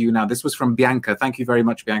of them to you now. This was from Bianca. Thank you very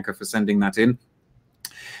much, Bianca, for sending that in.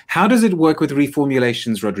 How does it work with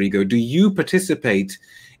reformulations, Rodrigo? Do you participate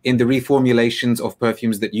in the reformulations of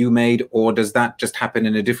perfumes that you made, or does that just happen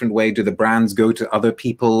in a different way? Do the brands go to other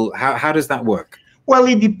people? How does that work? Well,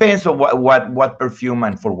 it depends on what perfume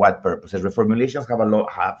and for what purposes. Reformulations have a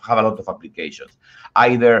lot of applications.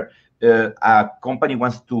 Either a company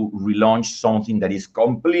wants to relaunch something that is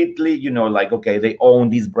completely, like, okay, they own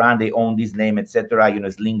this brand, they own this name, etc.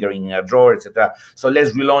 It's lingering in a drawer, etc. So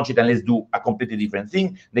let's relaunch it and let's do a completely different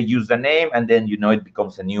thing. They use the name, and then it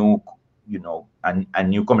becomes a new a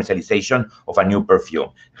new commercialization of a new perfume.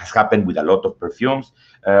 It has happened with a lot of perfumes.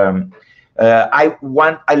 I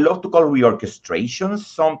love to call re-orchestrations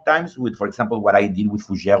sometimes with, for example, what I did with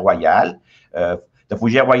Fougere Royale. The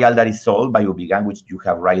Fougere Royale that is sold by Givaudan, which you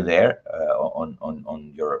have right there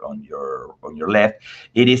on your left,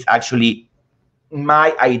 it is actually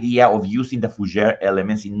my idea of using the Fougere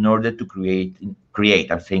elements in order to create,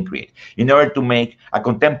 in order to make a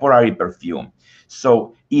contemporary perfume.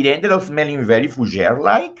 So it ended up smelling very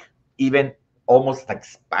Fougere-like, even almost like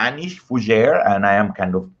Spanish Fougere, and I am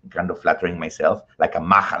kind of flattering myself, like a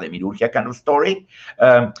Maja de Mirurgia kind of story.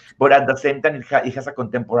 But at the same time, it has a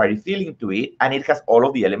contemporary feeling to it, and it has all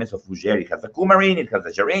of the elements of Fougere. It has the coumarin, it has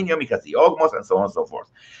the geranium, it has the ogmos, and so on and so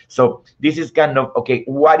forth. So this is kind of, okay,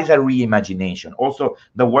 what is a reimagination? Also,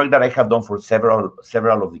 the work that I have done for several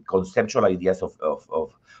of the conceptual ideas of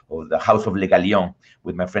the House of Le Galion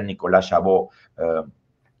with my friend Nicolas Chabot.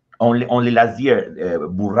 Only last year,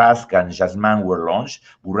 Bourrasque and Jasmine were launched.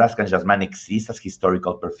 Bourrasque and Jasmine exist as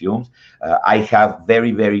historical perfumes. I have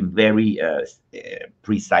very, very, very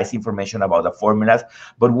precise information about the formulas,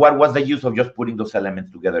 but what was the use of just putting those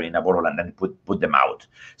elements together in a bottle and then put them out?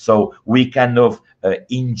 So we kind of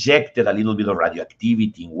injected a little bit of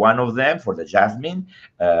radioactivity in one of them for the jasmine,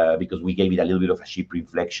 because we gave it a little bit of a sheep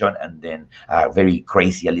reflection, and then very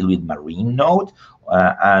crazy, a little bit marine note.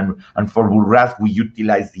 And for Bourrasque, we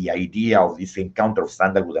utilized the idea of this encounter of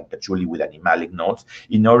sandalwood and patchouli with animalic notes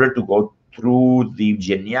in order to go through the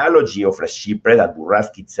genealogy of a chypre that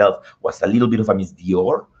Bourrasque itself was a little bit of a Miss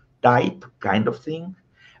Dior type kind of thing,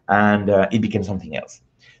 and it became something else.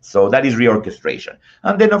 So that is reorchestration.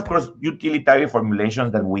 And then, of course, utilitarian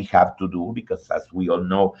formulations that we have to do, because as we all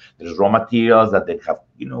know, there's raw materials that they have,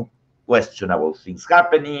 questionable things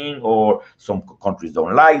happening, or some countries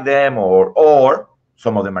don't like them, or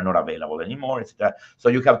some of them are not available anymore, etc. So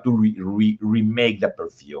you have to remake the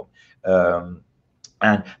perfume.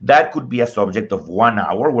 And that could be a subject of 1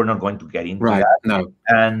 hour. We're not going to get into that. No.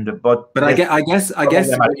 But I guess what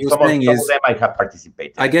you're saying is, some of them I have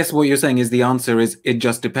participated. I guess what you're saying is the answer is it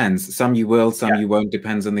just depends. Some you will, some you won't.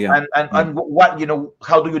 Depends on the other. And what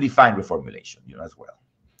how do you define reformulation? As well.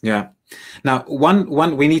 Yeah. Now,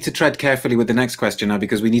 one we need to tread carefully with the next question now,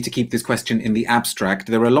 because we need to keep this question in the abstract.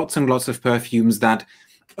 There are lots and lots of perfumes that,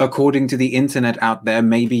 according to the internet out there,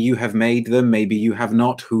 maybe you have made them, maybe you have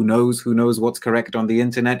not. Who knows what's correct on the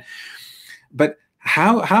internet? But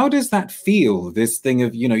how does that feel, this thing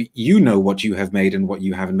of, what you have made and what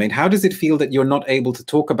you haven't made? How does it feel that you're not able to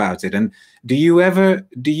talk about it? And do you ever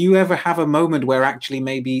have a moment where actually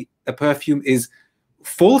maybe a perfume is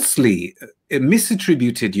falsely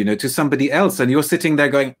misattributed, to somebody else, and you're sitting there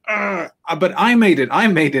going, but I made it,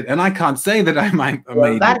 and I can't say that I made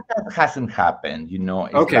it. That hasn't happened,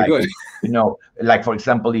 It's okay, like, good. Like, for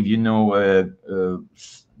example, if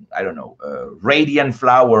I don't know, Radiant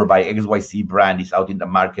Flower by XYZ brand is out in the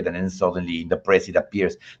market, and then suddenly in the press it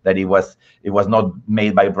appears that it was not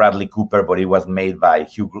made by Bradley Cooper, but it was made by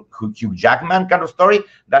Hugh Jackman kind of story.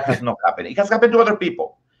 That has not happened. It has happened to other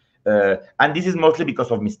people. And this is mostly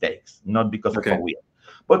because of mistakes, not because of a will.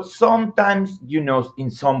 But sometimes,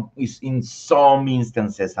 in some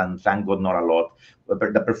instances, and thank God not a lot,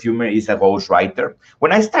 the perfumer is a ghostwriter.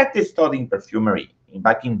 When I started studying perfumery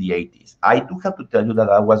back in the 80s, I do have to tell you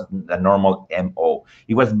that was the normal MO.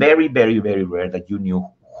 It was very, very, very rare that you knew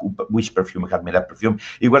which perfumer had made a perfume.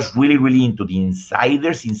 It was really, really into the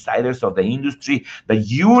insiders of the industry, that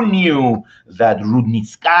you knew that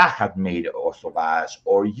Rudnitska had made Sauvage,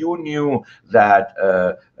 or you knew that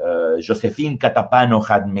Josephine Catapano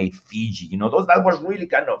had made Fiji. You know, that was really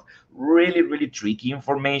kind of really, really tricky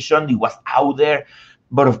information. It was out there,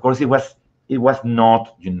 but of course it was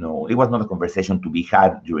not, you know, it was not a conversation to be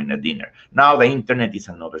had during a dinner. Now the internet is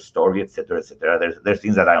another story, etc., etc. There's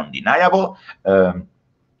things that are undeniable.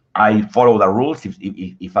 I follow the rules.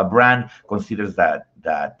 If a brand considers that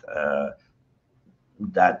the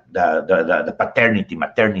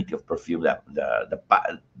maternity of perfume,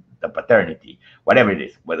 the paternity, whatever it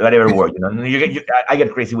is, whatever word, you know, I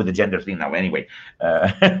get crazy with the gender thing now anyway,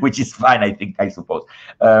 which is fine, I suppose.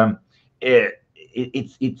 They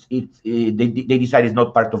decide it's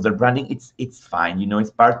not part of their branding. It's fine, you know.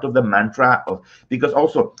 It's part of the mantra of, because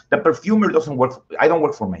also the perfumer doesn't work. I don't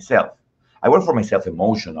work for myself. I work for myself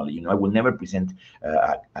emotionally. You know, I will never present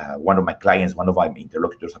one of my clients, one of my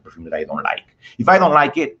interlocutors, a perfume that I don't like. If I don't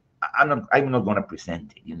like it, I'm not going to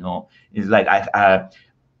present it. You know, it's like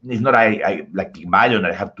it's not I like Givaudan,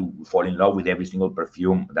 I have to fall in love with every single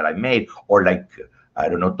perfume that I made, or like, I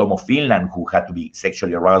don't know, Tom of Finland, who had to be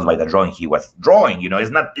sexually aroused by the drawing he was drawing. You know, it's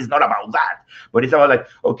not about that, but it's about like,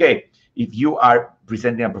 okay, if you are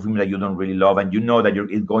presenting a perfume that you don't really love, and you know that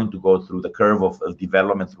it's going to go through the curve of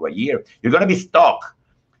development through a year, you're going to be stuck.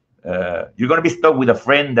 You're going to be stuck with a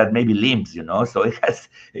friend that maybe limps, you know. So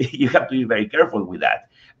you have to be very careful with that.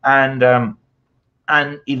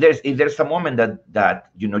 And if there's a moment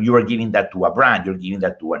that you know, you are giving that to a brand, you're giving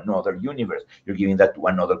that to another universe, you're giving that to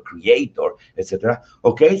another creator, etc.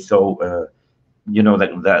 Okay, so you know,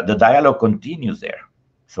 the dialogue continues there.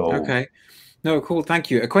 So okay, no, cool, thank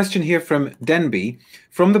you. A question here from Denby.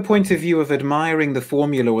 From the point of view of admiring the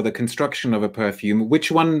formula or the construction of a perfume,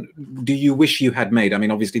 which one do you wish you had made? I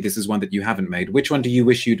mean, obviously this is one that you haven't made. Which one do you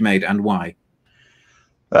wish you'd made, and why?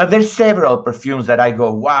 There's several perfumes that I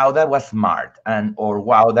go, wow, that was smart, or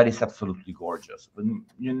wow, that is absolutely gorgeous.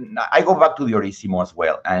 I go back to the Orissimo as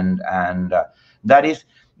well, and that is,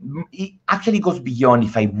 it actually goes beyond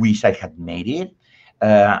if I wish I had made it.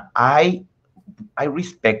 I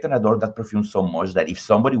respect and adore that perfume so much that if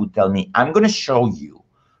somebody would tell me, I'm going to show you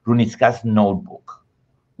Runitska's notebook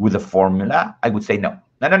with a formula, I would say no.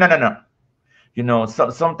 You know, so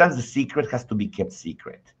sometimes the secret has to be kept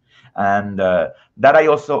secret. And that I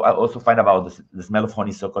also find about the smell of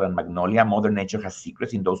honeysuckle and magnolia. Mother Nature has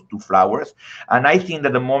secrets in those two flowers, and I think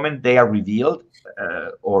that the moment they are revealed,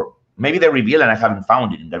 or maybe they're revealed and I haven't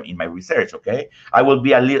found it in my research, okay, I will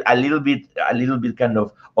be a little bit kind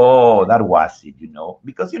of, oh, that was it, you know,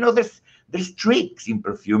 because you know there's tricks in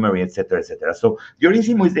perfumery, etc., etc. So the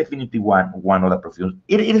Orissimo is definitely one of the perfumes.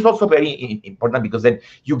 It is also very important because then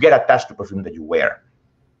you get attached to perfume that you wear.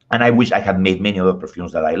 And I wish I had made many other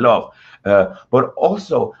perfumes that I love. But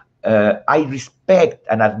also, I respect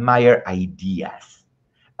and admire ideas.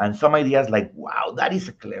 And some ideas like, wow, that is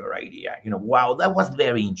a clever idea. You know, wow, that was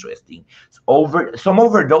very interesting. Some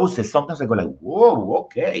overdoses, sometimes I go like, whoa,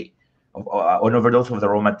 okay. An overdose of the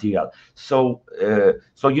raw material. So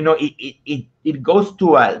you know, it goes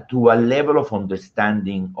to a level of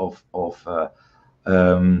understanding of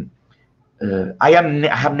I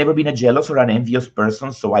have never been a jealous or an envious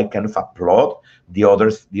person, so I kind of applaud the other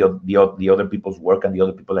people's work and the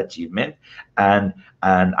other people's achievement, and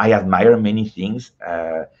I admire many things.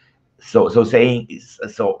 So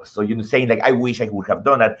you know, saying like I wish I would have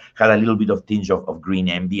done that had a little bit of tinge of green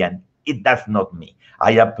envy, and that's not me.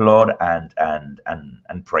 I applaud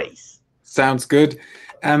and praise. Sounds good.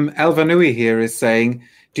 Elva Nui here is saying,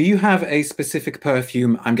 do you have a specific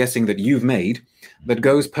perfume, I'm guessing that you've made, that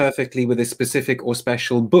goes perfectly with a specific or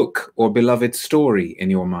special book or beloved story in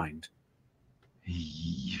your mind?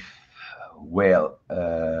 Well,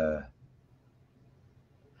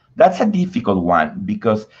 that's a difficult one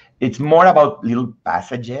because it's more about little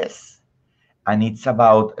passages, and it's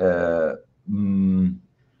about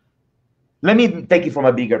let me take it from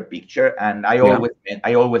a bigger picture, and I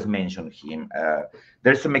always mention him.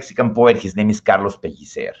 There's a Mexican poet. His name is Carlos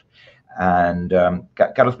Pellicer, and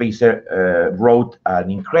Carlos Pellicer wrote an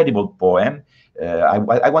incredible poem. I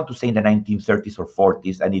want to say in the 1930s or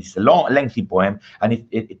 40s, and it's a lengthy poem, and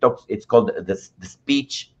it's called the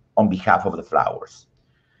Speech on Behalf of the Flowers.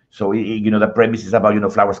 So you know, the premise is about, you know,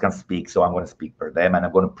 flowers can speak, so I'm going to speak for them, and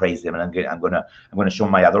I'm going to praise them, and I'm going to show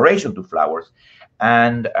my adoration to flowers,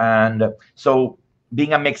 and so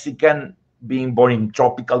being a Mexican, being born in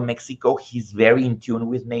tropical Mexico, he's very in tune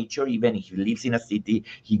with nature. Even if he lives in a city,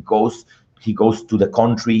 he goes he goes to the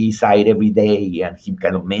countryside every day, and he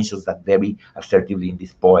kind of mentions that very assertively in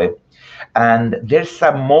this poem. And there's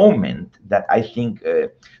a moment that I think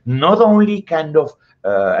not only kind of,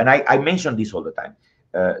 and I mention this all the time,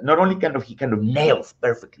 not only kind of he kind of nails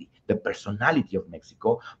perfectly the personality of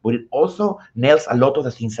Mexico, but it also nails a lot of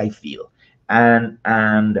the things I feel. And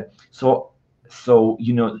so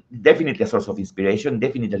definitely a source of inspiration,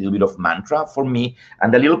 definitely a little bit of mantra for me.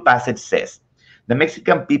 And the little passage says, the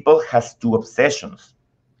Mexican people has two obsessions.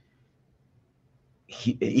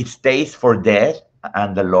 Its taste for death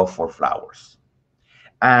and the love for flowers.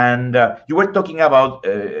 And you were talking about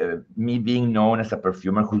me being known as a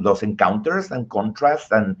perfumer who does encounters and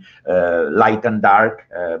contrasts and light and dark,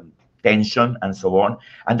 tension and so on.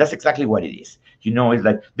 And that's exactly what it is. It's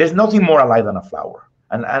like there's nothing more alive than a flower.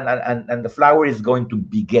 And the flower is going to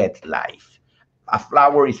beget life. A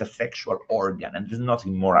flower is a sexual organ, and there's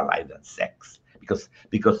nothing more alive than sex,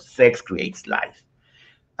 because sex creates life.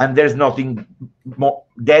 And there's nothing more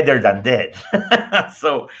deader than dead.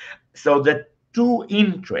 so the two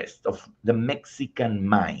interests of the Mexican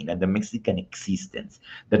mind and the Mexican existence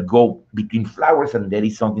that go between flowers and death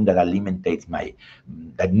is something that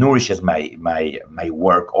that nourishes my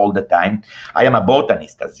work all the time. I am a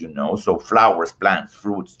botanist, as you know, so flowers, plants,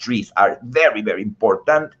 fruits, trees are very, very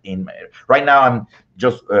important. Right now, I'm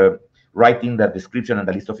just writing the description and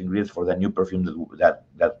the list of ingredients for the new perfume that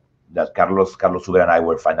Carlos Suber and I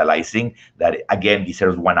were finalizing, that again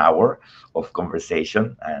deserves 1 hour of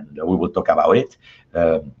conversation, and we will talk about it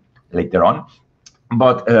later on.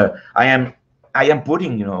 But I am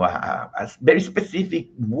putting a very specific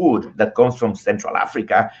wood that comes from Central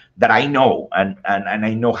Africa that I know, and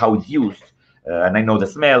I know how it's used, and I know the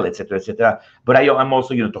smell, etc., etc. But I'm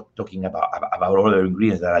also talking about other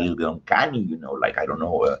ingredients that are a little bit uncanny, like I don't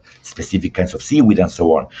know, specific kinds of seaweed and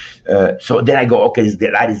so on. So then I go, okay,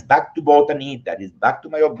 that is back to botany, that is back to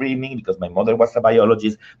my upbringing, because my mother was a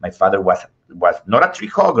biologist, my father was not a tree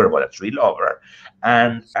hugger but a tree lover,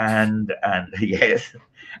 and yes,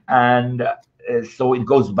 and so it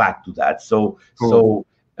goes back to that. So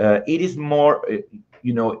it is more,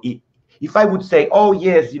 if I would say, oh,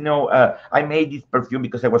 yes, I made this perfume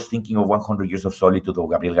because I was thinking of 100 Years of Solitude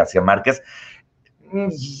of Gabriel Garcia Marquez.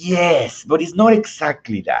 Yes, but it's not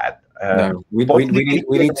exactly that. No, we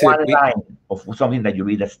need to one line of something that you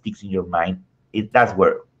read that sticks in your mind. That's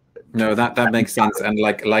where. No, that makes sense. And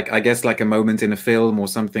like I guess like a moment in a film or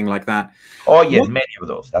something like that. Oh yes, many of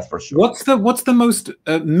those. That's for sure. What's the most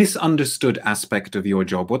misunderstood aspect of your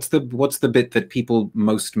job? What's the bit that people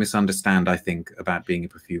most misunderstand, I think, about being a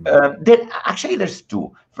perfumer? Actually, there's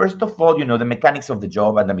two. First of all, the mechanics of the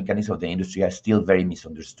job and the mechanics of the industry are still very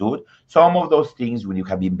misunderstood. Some of those things, when you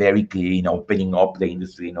have been very clear in opening up the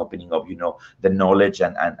industry and opening up, the knowledge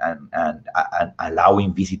and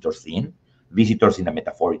allowing visitors in a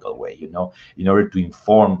metaphorical way, in order to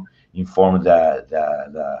inform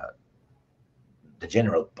the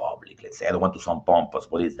general public. Let's say, I don't want to sound pompous,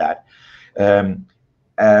 what is that?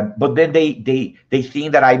 But then they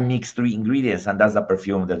think that I mix 3 ingredients, and that's the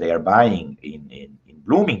perfume that they are buying in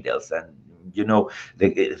Bloomingdale's. And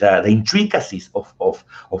the intricacies of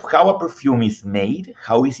how a perfume is made,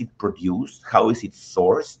 how is it produced, how is it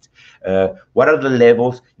sourced, what are the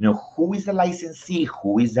levels, who is the licensee,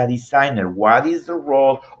 who is the designer, what is the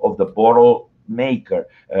role of the bottle maker.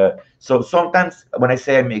 So sometimes when I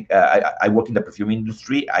say I work in the perfume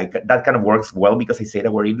industry, that kind of works well because I say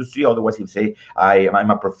the word industry. Otherwise, if say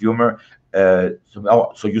I'm a perfumer,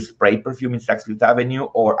 so you spray perfume in Saks Fifth Avenue,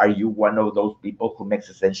 or are you one of those people who makes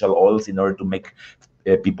essential oils in order to make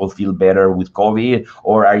people feel better with COVID,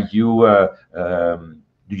 or are you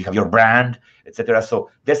do you have your brand, etc.? So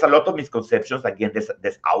there's a lot of misconceptions. Again,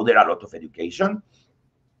 there's out there a lot of education.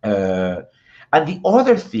 And the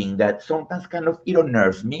other thing that sometimes kind of it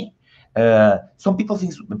unnerves me, some people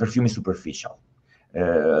think the perfume is superficial,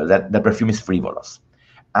 that the perfume is frivolous,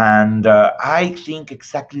 and I think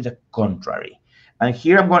exactly the contrary. And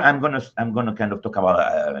here I'm gonna kind of talk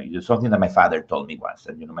about something that my father told me once,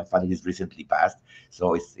 and my father is recently passed,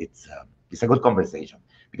 so it's a good conversation,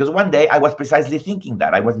 because one day I was precisely thinking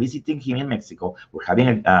that. I was visiting him in Mexico. We're having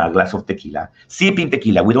a glass of tequila, sipping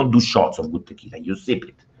tequila. We don't do shots of good tequila. You sip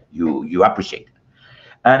it. You appreciate it.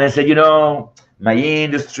 And I said, my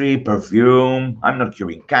industry, perfume, I'm not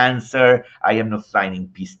curing cancer. I am not signing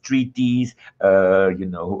peace treaties. I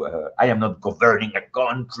am not governing a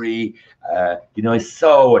country. It's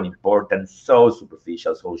so unimportant, so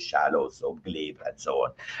superficial, so shallow, so glib, and so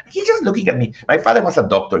on. He's just looking at me. My father was a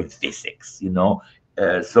doctor in physics,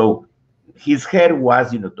 so his head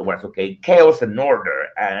was, towards, okay, chaos and order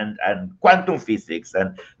and quantum physics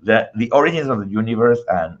and the origins of the universe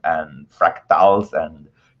and fractals and,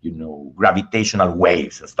 gravitational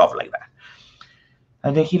waves and stuff like that.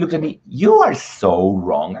 And then he looked at me, you are so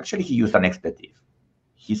wrong. Actually, he used an expletive.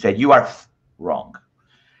 He said, you are wrong.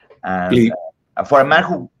 And for a man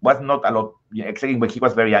who was not a lot, except when he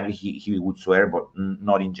was very angry, he would swear, but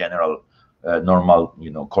not in general, normal,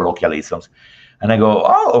 colloquialisms. And I go,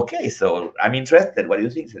 oh, okay, so I'm interested. What do you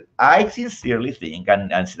think? I sincerely think,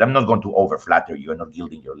 and I'm not going to over-flatter you, I'm not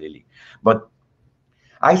gilding your lily, but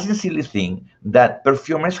I sincerely think that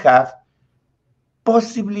perfumers have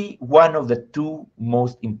possibly one of the two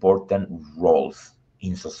most important roles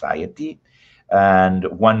in society and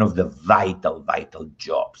one of the vital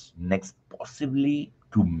jobs, next possibly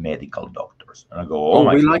to medical doctors. And I go,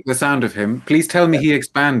 oh, we like the sound of him. Please tell me he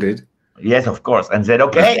expanded. Yes, of course. And said,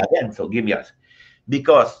 okay, again, so give me us.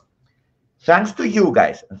 Because thanks to you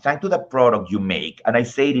guys, and thanks to the product you make, and I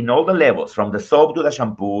say it in all the levels, from the soap to the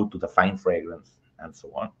shampoo to the fine fragrance and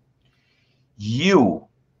so on, you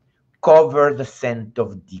cover the scent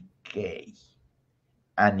of decay.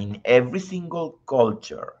 And in every single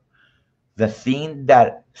culture, the thing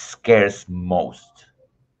that scares most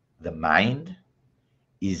the mind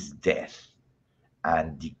is death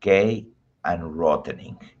and decay and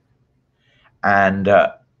rotting. And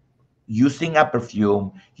using a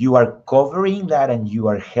perfume, you are covering that and you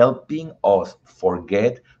are helping us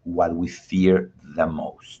forget what we fear the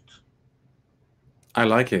most. I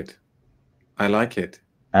like it. I like it.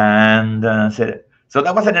 And so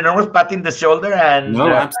that was an enormous pat in the shoulder. And no,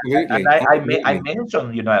 absolutely. And I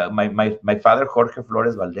mentioned, my father, Jorge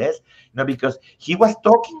Flores-Valdez, because he was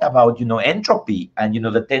talking about, entropy and,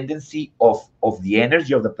 the tendency of the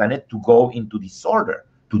energy of the planet to go into disorder,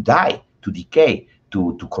 to die, to decay,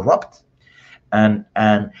 to corrupt. And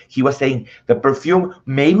he was saying the perfume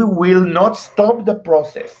maybe will not stop the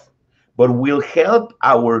process, but will help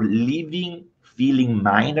our living, feeling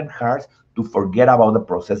mind and heart to forget about the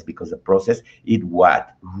process, because the process is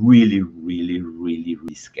what really, really, really,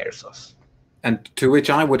 really scares us. And to which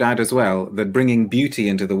I would add as well that bringing beauty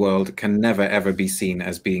into the world can never, ever be seen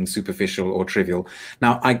as being superficial or trivial.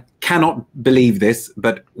 Now, I cannot believe this,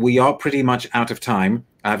 but we are pretty much out of time.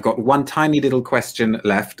 I've got one tiny little question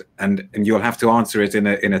left, and you'll have to answer it in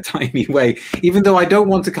a tiny way, even though I don't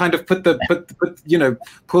want to kind of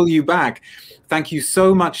pull you back. Thank you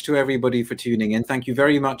so much to everybody for tuning in. Thank you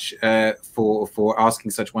very much for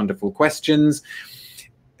asking such wonderful questions.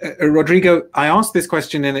 Rodrigo, I asked this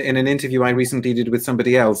question in an interview I recently did with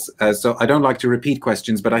somebody else, so I don't like to repeat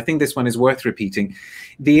questions, but I think this one is worth repeating.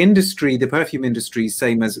 The industry, the perfume industry,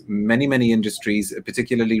 same as many, many industries,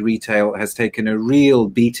 particularly retail, has taken a real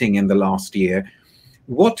beating in the last year.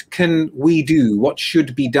 What can we do? What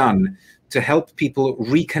should be done to help people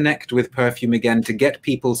reconnect with perfume again, to get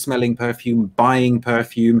people smelling perfume, buying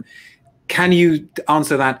perfume? Can you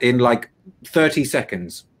answer that in like 30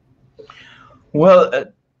 seconds? Well,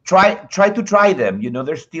 try to try them.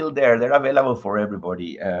 They're still there. They're available for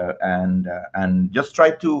everybody, and just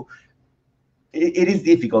try to. It is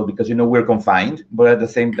difficult because we're confined, but at the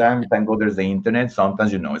same time, thank God there's the internet.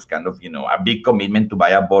 Sometimes it's kind of a big commitment to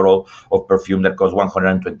buy a bottle of perfume that costs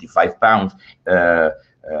 125 pounds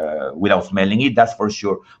without smelling it. That's for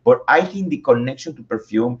sure. But I think the connection to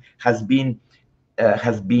perfume has been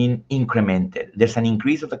incremented. There's an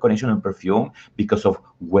increase of the connection to perfume because of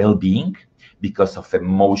well-being, because of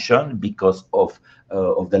emotion, because of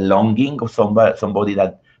the longing of somebody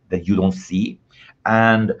that you don't see.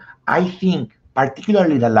 And I think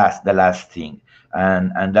particularly the last thing,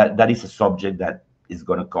 and that is a subject that is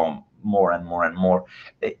going to come more and more and more.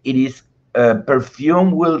 It is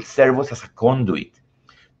perfume will serve us as a conduit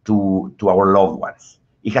to our loved ones.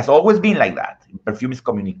 It has always been like that. Perfume is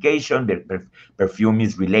communication. Perfume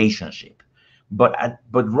is relationship. But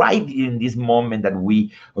right in this moment that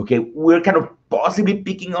we're kind of possibly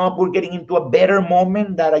picking up, we're getting into a better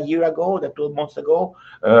moment than a year ago, that 12 months ago,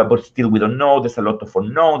 but still we don't know. There's a lot of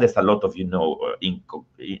unknown. There's a lot of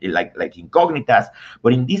like incognitas.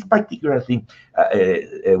 But in this particular thing,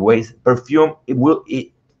 ways, perfume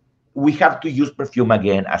we have to use perfume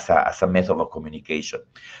again as a method of communication.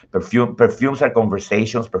 Perfumes are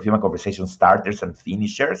conversations. Perfume are conversation starters and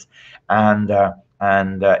finishers, and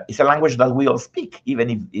it's a language that we all speak, even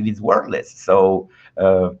if it's wordless. So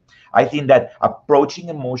I think that approaching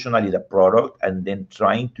emotionally the product and then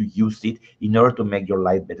trying to use it in order to make your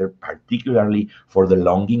life better, particularly for the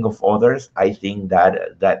longing of others, I think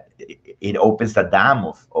that it opens the dam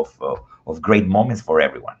of great moments for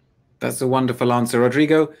everyone. That's a wonderful answer,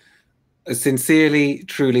 Rodrigo. Sincerely,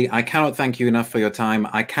 truly, I cannot thank you enough for your time.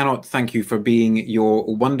 I cannot thank you for being your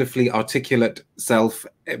wonderfully articulate self.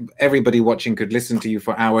 Everybody watching could listen to you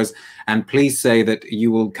for hours. And please say that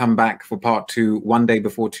you will come back for part 2 one day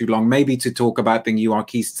before too long, maybe to talk about the new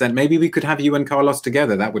Arquiste scent. Maybe we could have you and Carlos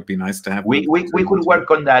together. That would be nice to have. We could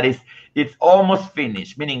work on that. It's almost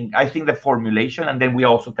finished, meaning I think the formulation, and then we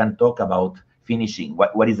also can talk about finishing.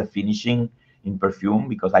 What is the finishing in perfume?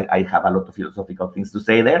 Because I have a lot of philosophical things to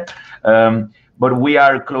say there. But we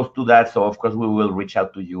are close to that, so of course we will reach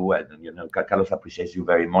out to you, and Carlos appreciates you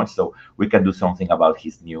very much, so we can do something about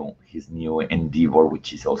his new endeavor,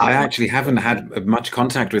 which is also. I actually haven't had much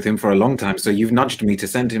contact with him for a long time, so you've nudged me to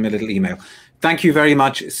send him a little email. Thank you very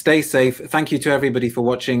much. Stay safe. Thank you to everybody for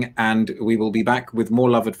watching, and we will be back with more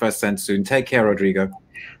Love at First Scent soon. Take care, Rodrigo.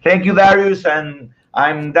 Thank you, Darius, and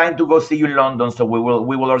I'm dying to go see you in London, so we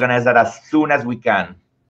will organize that as soon as we can.